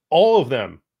 all of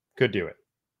them could do it.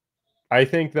 I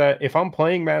think that if I'm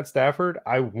playing Matt Stafford,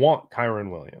 I want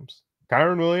Kyron Williams.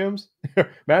 Kyron Williams,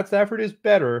 Matt Stafford is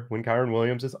better when Kyron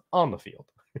Williams is on the field.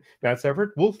 Matt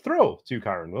Stafford will throw to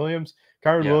Kyron Williams.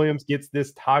 Kyron Yeah. Williams gets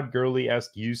this Todd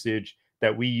Gurley-esque usage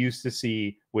that we used to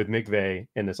see with McVay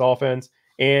in this offense.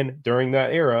 And during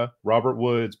that era, Robert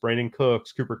Woods, Brandon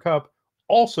Cooks, Cooper Cup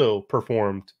also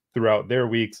performed throughout their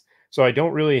weeks. So I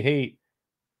don't really hate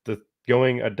the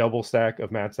going a double stack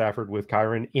of Matt Stafford with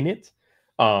Kyron in it.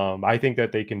 I think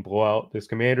that they can blow out this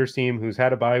Commanders team who's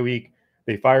had a bye week.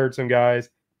 They fired some guys.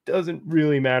 Doesn't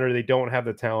really matter. They don't have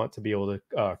the talent to be able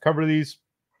to cover these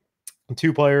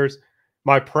 2 players.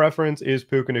 My preference is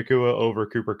Puka Nacua over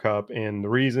Cooper Cup, and the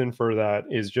reason for that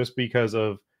is just because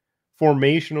of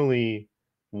formationally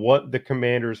what the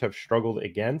Commanders have struggled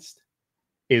against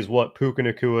is what Puka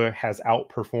Nacua has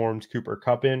outperformed Cooper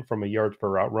Cup in from a yards per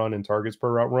route run and targets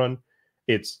per route run.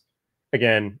 It's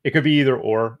again, it could be either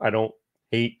or. I don't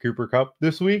hate Cooper Cup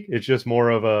this week. It's just more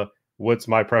of a what's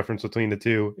my preference between the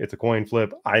two. It's a coin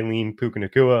flip. I lean Puka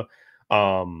Nacua.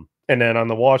 And then on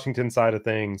the Washington side of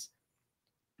things,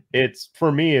 it's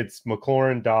for me, it's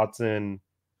McLaurin, Dotson,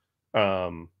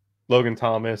 Logan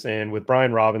Thomas, and with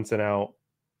Brian Robinson out,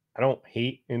 I don't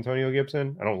hate Antonio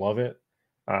Gibson. I don't love it.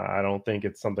 I don't think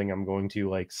it's something I'm going to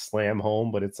like slam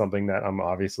home, but it's something that I'm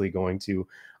obviously going to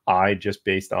eye just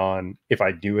based on if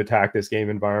I do attack this game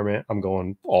environment, I'm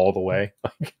going all the way.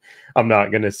 Like, I'm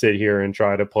not going to sit here and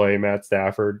try to play Matt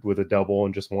Stafford with a double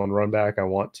and just one run back. I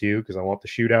want to because I want the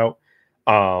shootout.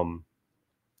 And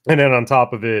then on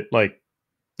top of it, like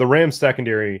the Rams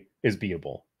secondary is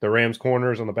beatable. The Rams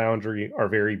corners on the boundary are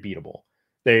very beatable.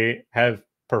 They have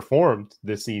performed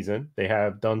this season. They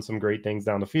have done some great things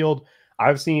down the field.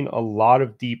 I've seen a lot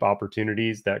of deep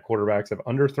opportunities that quarterbacks have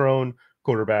underthrown,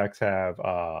 quarterbacks have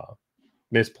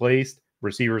misplaced,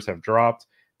 receivers have dropped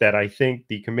that I think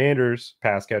the Commanders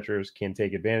pass catchers can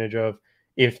take advantage of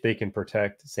if they can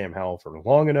protect Sam Howell for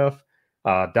long enough.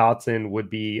 Dotson would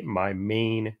be my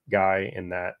main guy in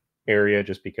that area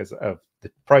just because of the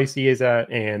price he is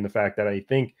at and the fact that I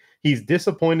think he's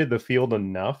disappointed the field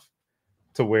enough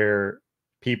to where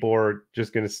people are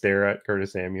just going to stare at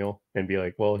Curtis Samuel and be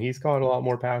like, well, he's caught a lot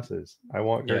more passes. I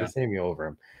want Yeah. Curtis Samuel over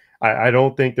him. I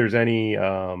don't think there's any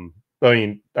I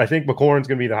think McLaurin's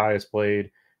going to be the highest played.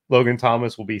 Logan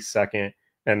Thomas will be second.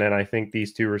 And then I think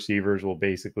these 2 receivers will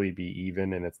basically be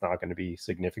even and it's not going to be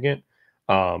significant.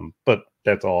 But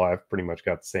that's all I've pretty much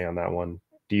got to say on that one.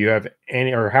 Do you have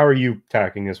any, or how are you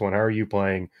attacking this one? How are you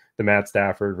playing the Matt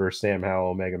Stafford versus Sam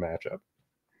Howell mega matchup?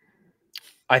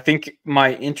 I think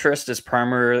my interest is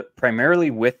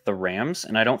primarily with the Rams,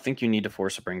 and I don't think you need to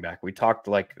force a bring back. We talked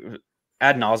like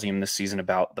ad nauseum this season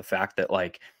about the fact that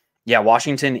like, yeah,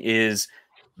 Washington is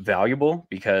valuable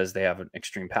because they have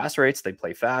extreme pass rates, they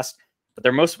play fast, but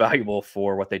they're most valuable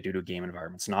for what they do to game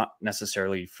environments, not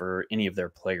necessarily for any of their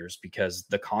players because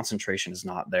the concentration is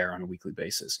not there on a weekly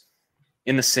basis.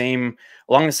 Along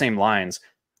the same lines,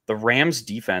 the Rams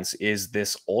defense is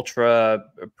this ultra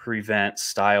prevent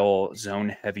style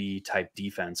zone heavy type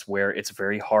defense where it's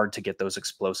very hard to get those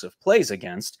explosive plays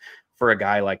against for a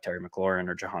guy like Terry McLaurin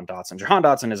or Jahan Dotson. Jahan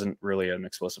Dotson isn't really an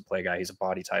explosive play guy. He's a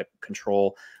body type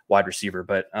control wide receiver.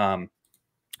 But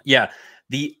yeah,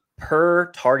 the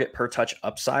per target, per touch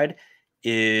upside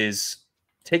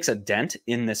takes a dent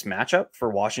in this matchup for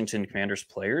Washington Commanders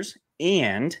players.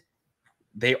 And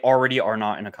they already are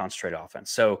not in a concentrated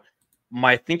offense. So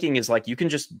my thinking is like, you can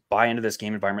just buy into this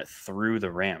game environment through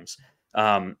the Rams.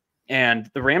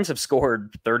 And the Rams have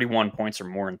scored 31 points or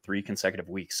more in 3 consecutive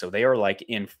weeks. So they are like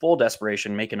in full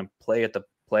desperation, making a play at the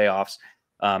playoffs,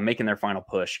 making their final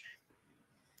push.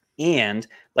 And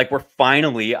like,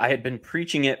 I had been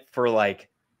preaching it for like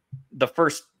the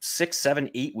first 6, 7,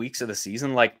 8 weeks of the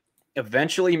season. Like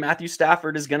eventually Matthew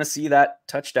Stafford is going to see that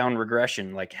touchdown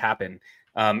regression like happen.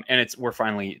 And we're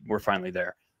finally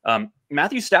there.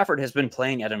 Matthew Stafford has been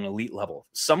playing at an elite level,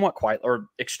 somewhat quiet or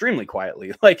extremely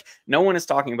quietly. Like no one is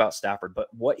talking about Stafford, but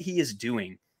what he is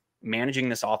doing, managing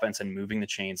this offense and moving the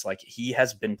chains, like he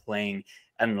has been playing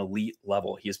at an elite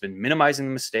level. He has been minimizing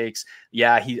the mistakes.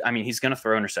 Yeah, he's going to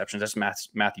throw interceptions. That's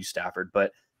Matthew Stafford.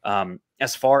 But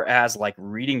as far as like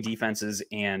reading defenses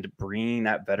and bringing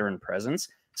that veteran presence,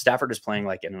 Stafford is playing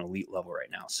like at an elite level right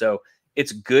now. So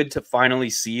it's good to finally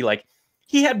see like,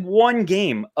 he had 1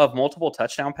 game of multiple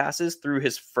touchdown passes through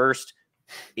his first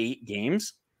 8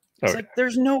 games. It's like,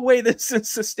 there's no way this is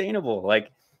sustainable.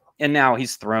 Like, and now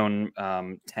he's thrown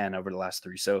 10 over the last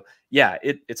 3. So yeah,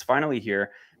 it's finally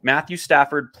here. Matthew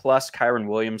Stafford plus Kyron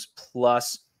Williams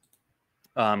plus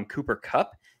Cooper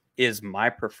Kupp is my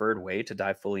preferred way to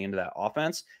dive fully into that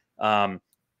offense.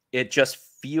 It just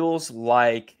feels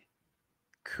like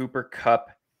Cooper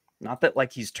Kupp, not that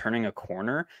like he's turning a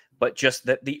corner, but just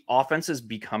that the offense is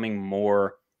becoming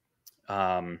more,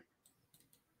 how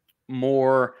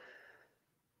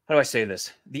do I say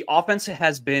this? The offense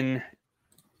has been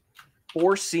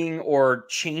forcing or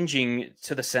changing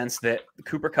to the sense that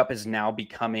Cooper Kupp is now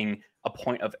becoming a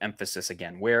point of emphasis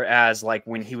again. Whereas like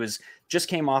when he just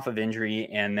came off of injury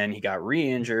and then he got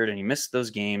re-injured and he missed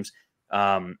those games,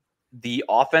 the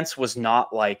offense was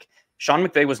not like, Sean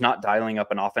McVay was not dialing up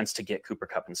an offense to get Cooper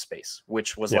Kupp in space,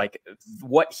 which was like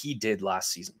what he did last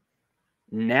season.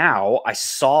 Now I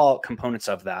saw components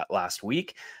of that last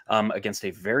week against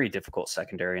a very difficult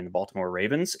secondary in the Baltimore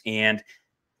Ravens. And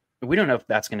we don't know if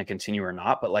that's going to continue or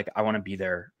not, but like, I want to be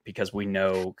there because we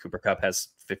know Cooper Kupp has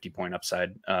 50-point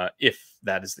upside if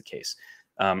that is the case.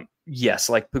 Yes,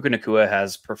 like Puka Nacua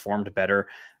has performed better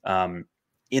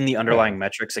in the underlying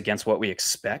metrics against what we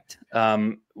expect out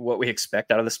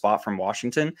of the spot from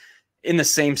Washington. In the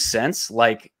same sense,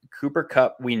 like Cooper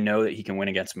Kupp, we know that he can win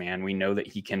against man. We know that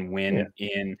he can win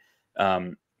in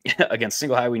against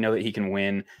single high. We know that he can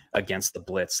win against the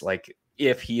blitz. Like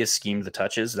if he has schemed the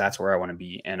touches, that's where I want to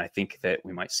be. And I think that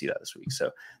we might see that this week.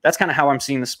 So that's kind of how I'm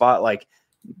seeing the spot. Like,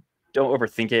 don't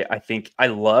overthink it. I think I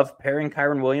love pairing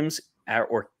Kyron Williams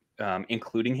or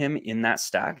including him in that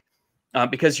stack.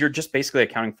 Because you're just basically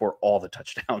accounting for all the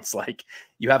touchdowns. Like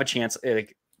you have a chance,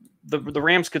 like the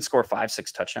Rams could score 5,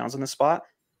 6 touchdowns in the spot,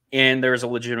 and there's a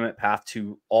legitimate path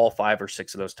to all 5 or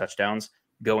 6 of those touchdowns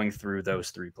going through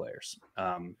those 3 players.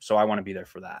 So I want to be there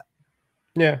for that.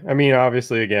 Yeah, I mean,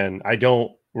 obviously, again,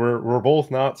 we're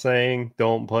both not saying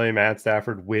don't play Matt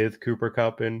Stafford with Cooper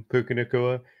Kupp and Puka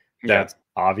Nacua. That's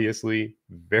obviously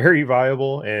very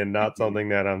viable and not something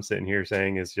that I'm sitting here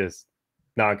saying is just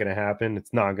not going to happen.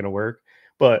 It's not going to work.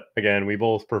 But again, we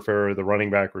both prefer the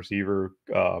running back receiver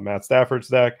Matt Stafford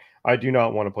stack. I do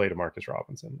not want to play Demarcus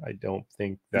Robinson. I don't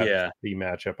think that's the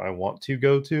matchup I want to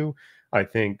go to. I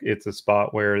think it's a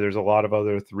spot where there's a lot of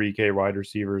other 3K wide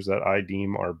receivers that I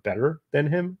deem are better than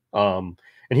him. And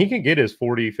he can get his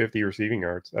 40, 50 receiving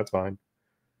yards. That's fine.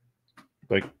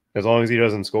 Like as long as he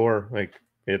doesn't score, like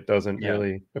it doesn't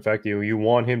really affect you. You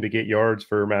want him to get yards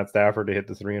for Matt Stafford to hit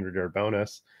the 300-yard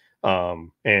bonus.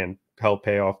 And help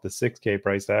pay off the 6K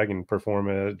price tag and perform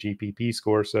a GPP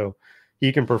score. So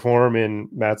he can perform in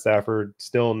Matt Stafford,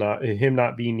 him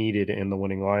not be needed in the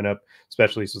winning lineup,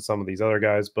 especially with some of these other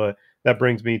guys. But that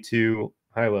brings me to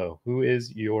Hilo. Who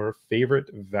is your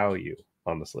favorite value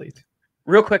on the slate?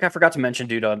 Real quick, I forgot to mention,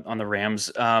 dude, on the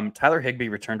Rams, Tyler Higbee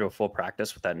returned to a full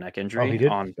practice with that neck Oh, he injury did?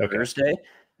 on Okay. Thursday.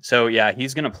 So yeah,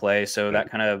 he's gonna play. So that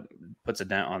kind of puts a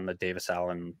dent on the Davis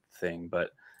Allen thing.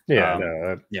 But Yeah,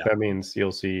 no, yeah, that means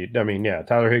you'll see. I mean, yeah,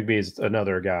 Tyler Higbee is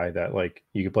another guy that like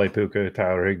you could play Puka,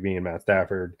 Tyler Higbee, and Matt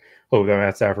Stafford. Hope that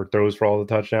Matt Stafford throws for all the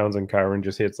touchdowns and Kyron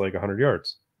just hits like 100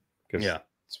 yards because yeah,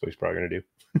 that's what he's probably going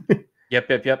to do.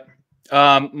 yep.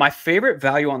 My favorite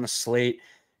value on the slate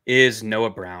is Noah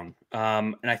Brown,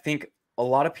 and I think a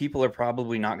lot of people are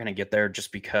probably not going to get there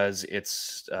just because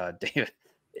it's David.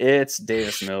 It's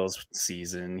Davis Mills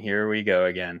season. Here we go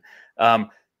again.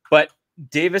 But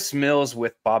Davis Mills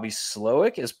with Bobby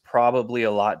Slowick is probably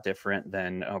a lot different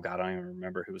than, oh God, I don't even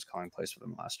remember who was calling plays for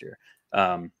them last year.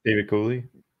 David Cooley.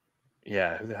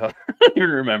 Yeah, who the hell? I don't even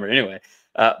remember. Anyway,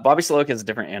 Bobby Slowick is a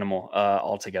different animal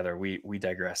altogether. We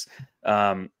digress.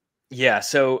 Yeah,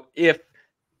 so if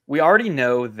we already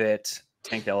know that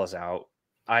Tank Dell is out,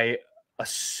 I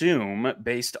assume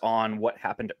based on what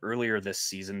happened earlier this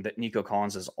season that Nico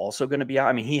Collins is also going to be out.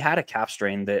 I mean, he had a calf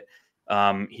strain that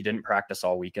he didn't practice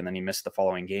all week, and then he missed the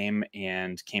following game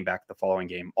and came back the following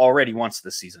game already once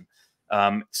this season.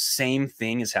 Same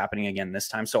thing is happening again this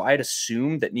time. So I'd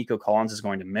assume that Nico Collins is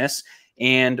going to miss.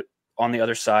 And on the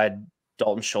other side,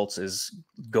 Dalton Schultz is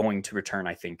going to return,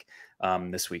 I think,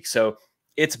 this week. So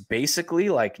it's basically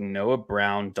like Noah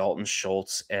Brown, Dalton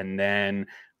Schultz, and then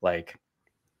like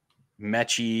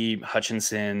Mechie,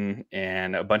 Hutchinson,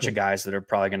 and a bunch of guys that are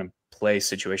probably going to play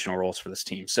situational roles for this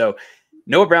team. So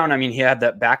Noah Brown, I mean, he had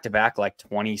that back-to-back like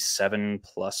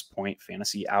 27-plus point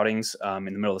fantasy outings in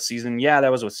the middle of the season. Yeah,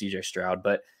 that was with CJ Stroud.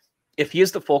 But if he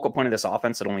is the focal point of this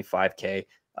offense at only 5K,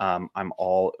 I'm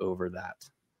all over that.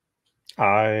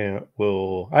 I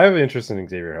have an interest in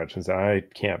Xavier Hutchinson. I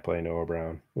can't play Noah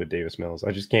Brown with Davis Mills.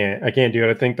 I just can't. I can't do it.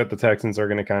 I think that the Texans are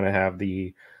going to kind of have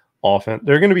the offense.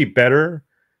 They're going to be better,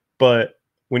 but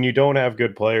when you don't have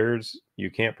good players, you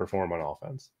can't perform on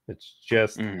offense. It's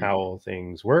just how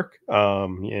things work.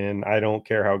 And I don't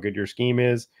care how good your scheme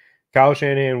is. Kyle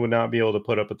Shanahan would not be able to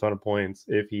put up a ton of points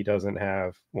if he doesn't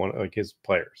have one like his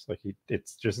players. Like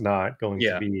it's just not going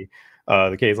to be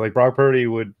the case. Like Brock Purdy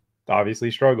would obviously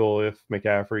struggle if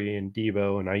McCaffrey and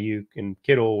Debo and Ayuk and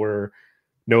Kittle were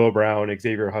Noah Brown,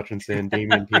 Xavier Hutchinson,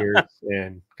 Damian Pierce,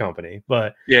 and company.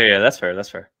 But yeah, that's fair. That's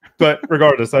fair. But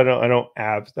regardless, I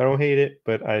don't hate it,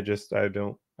 but I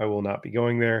will not be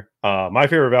going there. My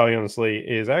favorite value on the slate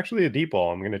is actually a deep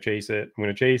ball. I'm going to chase it. I'm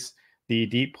going to chase the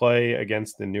deep play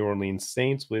against the New Orleans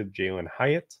Saints with Jalen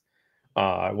Hyatt.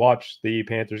 I watched the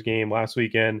Panthers game last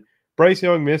weekend. Bryce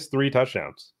Young missed 3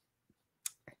 touchdowns.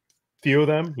 Few of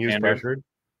them he was pressured.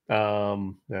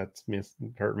 That's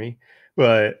hurt me.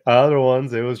 But other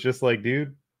ones, it was just like,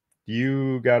 dude,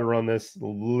 you got to run this a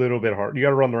little bit hard. You got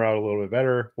to run the route a little bit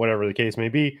better, whatever the case may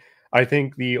be. I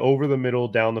think the over the middle,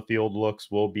 down the field looks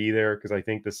will be there because I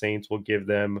think the Saints will give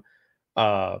them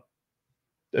a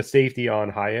safety on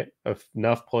Hyatt,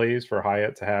 enough plays for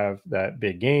Hyatt to have that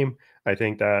big game. I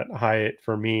think that Hyatt,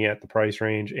 for me, at the price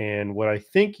range and what I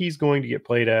think he's going to get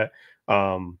played at,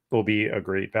 will be a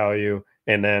great value.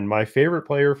 And then my favorite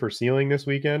player for ceiling this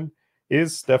weekend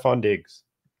is Stephon Diggs.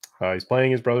 He's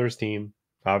playing his brother's team.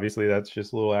 Obviously, that's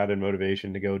just a little added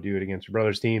motivation to go do it against your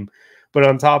brother's team. But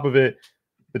on top of it,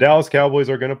 the Dallas Cowboys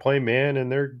are going to play man,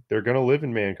 and they're going to live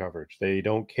in man coverage. They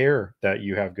don't care that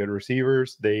you have good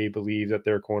receivers. They believe that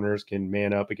their corners can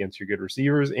man up against your good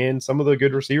receivers, and some of the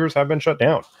good receivers have been shut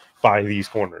down by these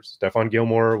corners. Stephon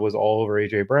Gilmore was all over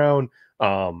A.J. Brown.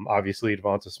 Obviously,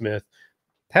 Devonta Smith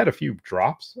had a few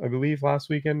drops, I believe, last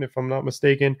weekend, if I'm not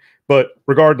mistaken. But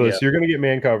regardless, you're going to get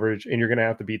man coverage, and you're going to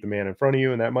have to beat the man in front of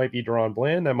you, and that might be Deron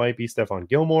Bland. That might be Stephon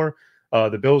Gilmore.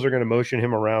 The Bills are going to motion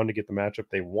him around to get the matchup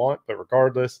they want, but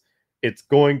regardless, it's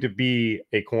going to be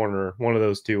a corner, one of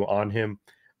those two on him.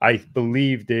 I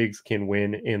believe Diggs can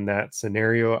win in that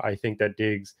scenario. I think that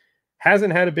Diggs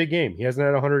hasn't had a big game. He hasn't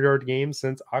had a 100-yard game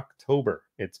since October.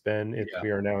 We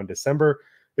are now in December.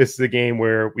 This is a game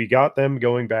where we got them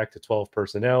going back to 12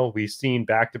 personnel. We've seen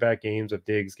back-to-back games of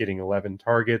Diggs getting 11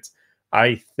 targets.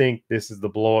 I think this is the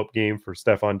blow-up game for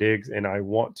Stephon Diggs, and I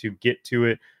want to get to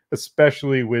it,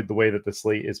 especially with the way that the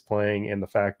slate is playing and the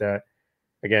fact that,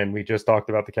 again, we just talked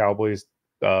about the Cowboys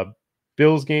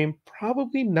Bills game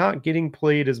probably not getting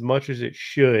played as much as it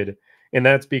should, and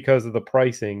that's because of the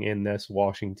pricing in this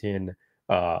Washington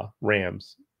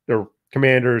Rams or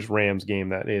Commanders Rams game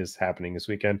that is happening this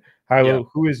weekend. Hilo,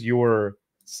 who is your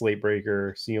slate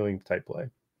breaker ceiling type play?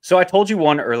 So I told you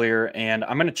one earlier, and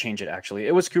I'm going to change it. Actually,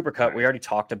 it was Cooper Kupp. We already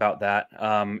talked about that,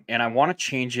 and I want to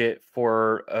change it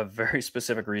for a very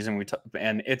specific reason.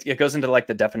 And it goes into like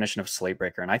the definition of slate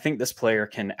breaker, and I think this player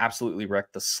can absolutely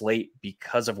wreck the slate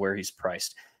because of where he's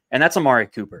priced, and that's Amari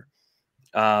Cooper.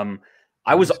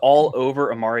 I was all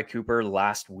over Amari Cooper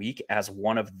last week as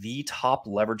one of the top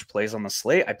leverage plays on the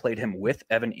slate. I played him with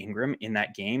Evan Ingram in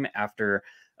that game after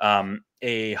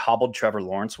a hobbled Trevor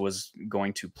Lawrence was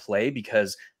going to play,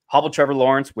 because hobbled Trevor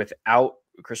Lawrence without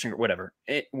Christian, whatever.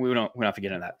 We don't have to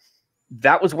get into that.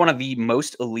 That was one of the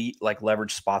most elite like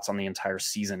leverage spots on the entire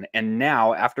season. And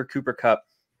now after Cooper Kupp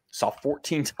saw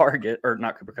 14 target, or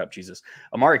not Cooper Kupp, Jesus,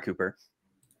 Amari Cooper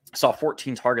saw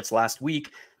 14 targets last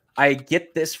week. I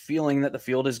get this feeling that the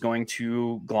field is going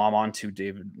to glom onto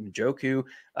David Njoku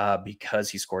because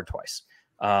he scored twice.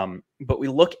 But we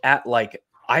look at like,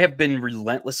 I have been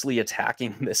relentlessly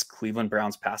attacking this Cleveland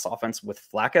Browns pass offense with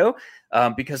Flacco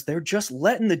because they're just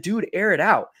letting the dude air it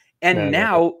out. And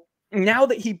now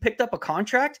that he picked up a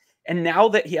contract and now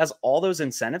that he has all those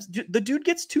incentives, the dude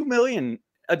gets $2 million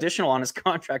additional on his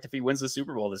contract if he wins the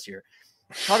Super Bowl this year.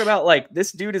 Talk about like,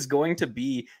 this dude is going to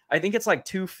be, I think it's like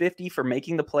 250 for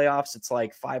making the playoffs. It's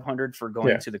like 500 for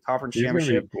going to the conference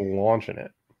championship. Launching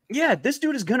it. Yeah, this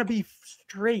dude is going to be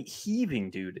straight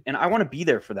heaving, dude. And I want to be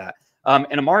there for that.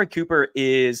 And Amari Cooper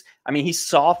is, I mean, he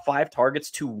saw 5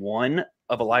 targets to 1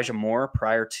 of Elijah Moore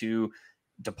prior to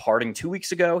departing 2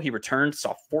 weeks ago. He returned,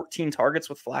 saw 14 targets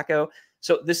with Flacco.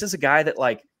 So this is a guy that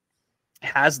like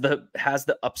has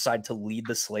the upside to lead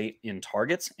the slate in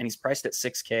targets, and he's priced at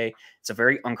 6K. It's a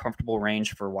very uncomfortable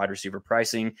range for wide receiver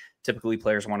pricing. Typically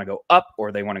players want to go up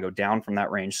or they want to go down from that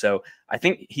range. So I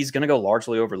think he's going to go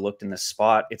largely overlooked in this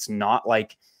spot. It's not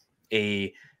like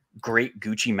a great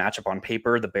Gucci matchup on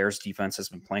paper. The Bears defense has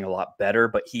been playing a lot better,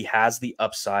 but he has the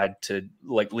upside to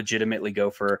like legitimately go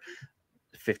for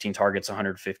 15 targets,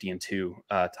 150 and 2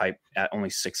 type at only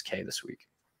 6K this week.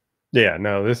 Yeah,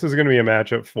 no, this is going to be a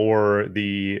matchup for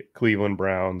the Cleveland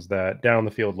Browns that down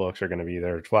the field looks are going to be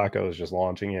there. Flacco is just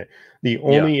launching it. The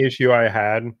only issue I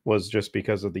had was just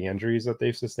because of the injuries that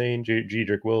they've sustained.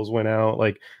 Jedrick Wills went out.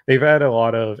 Like, they've had a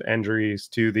lot of injuries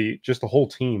to the whole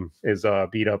team is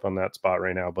beat up on that spot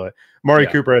right now. But Amari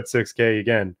Cooper at 6K,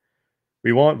 again,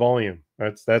 we want volume.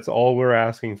 That's all we're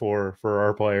asking for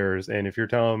our players. And if you're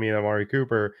telling me that Amari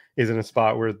Cooper is in a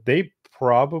spot where they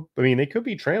they could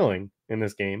be trailing in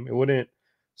this game, it wouldn't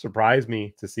surprise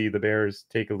me to see the Bears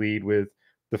take a lead with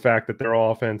the fact that their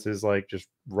offense is like just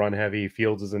run heavy.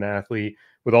 Fields is an athlete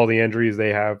with all the injuries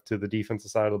they have to the defensive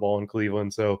side of the ball in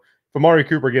Cleveland. So if Amari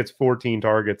Cooper gets 14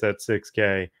 targets at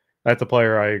 6K, that's a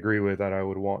player I agree with that I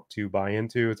would want to buy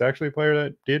into. It's actually a player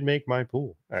that did make my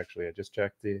pool. Actually, I just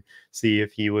checked to see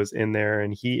if he was in there,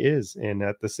 and he is. And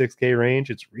at the 6K range,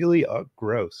 it's really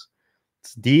gross.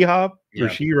 It's D-Hop,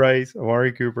 Rashee Rice,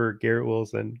 Amari Cooper, Garrett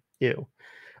Wilson. Ew.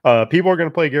 People are going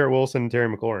to play Garrett Wilson and Terry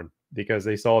McLaurin because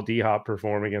they saw D-Hop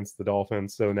perform against the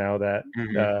Dolphins. So now that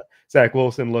Zach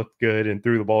Wilson looked good and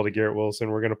threw the ball to Garrett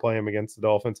Wilson, we're going to play him against the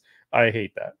Dolphins. I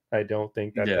hate that. I don't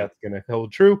think that that's going to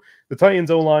hold true. The Titans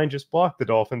O-line just blocked the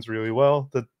Dolphins really well.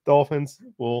 The Dolphins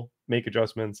will make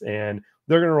adjustments, and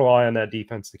they're going to rely on that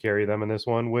defense to carry them in this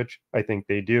one, which I think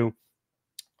they do.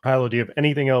 Hilo, do you have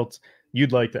anything else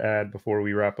you'd like to add before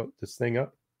we wrap up this thing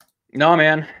up? No,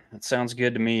 man. That sounds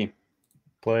good to me.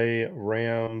 Play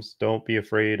Rams. Don't be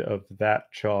afraid of that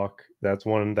chalk. That's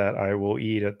one that I will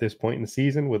eat at this point in the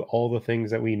season with all the things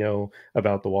that we know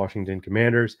about the Washington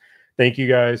Commanders. Thank you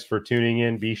guys for tuning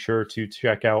in. Be sure to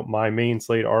check out my main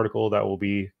slate article that will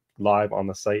be live on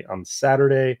the site on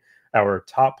Saturday. Our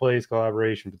top plays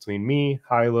collaboration between me,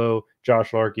 Hilo,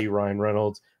 Josh Larkey, Ryan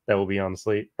Reynolds, that will be on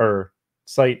the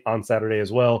site on Saturday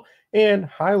as well. And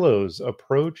Hilo's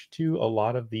approach to a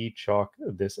lot of the chalk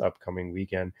this upcoming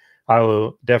weekend.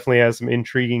 Hilo definitely has some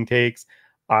intriguing takes.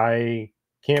 I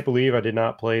can't believe I did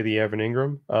not play the Evan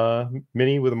Ingram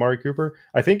mini with Amari Cooper.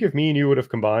 I think if me and you would have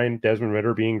combined Desmond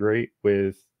Ridder being great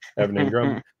with Evan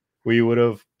Ingram, we would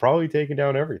have probably taken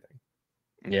down everything.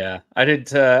 Yeah, I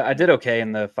did okay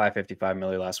in the 555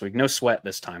 milli last week. No sweat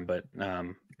this time, but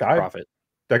profit.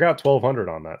 I got 1,200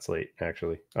 on that slate,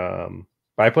 actually.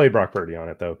 I played Brock Purdy on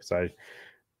it, though, because I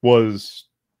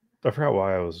forgot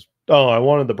why I was. Oh, I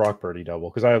wanted the Brock Purdy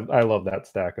double because I love that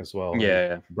stack as well.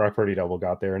 Yeah. Brock Purdy double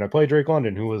got there, and I played Drake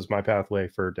London, who was my pathway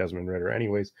for Desmond Ridder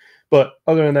anyways. But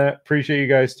other than that, appreciate you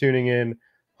guys tuning in.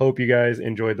 Hope you guys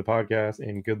enjoyed the podcast,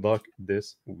 and good luck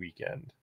this weekend.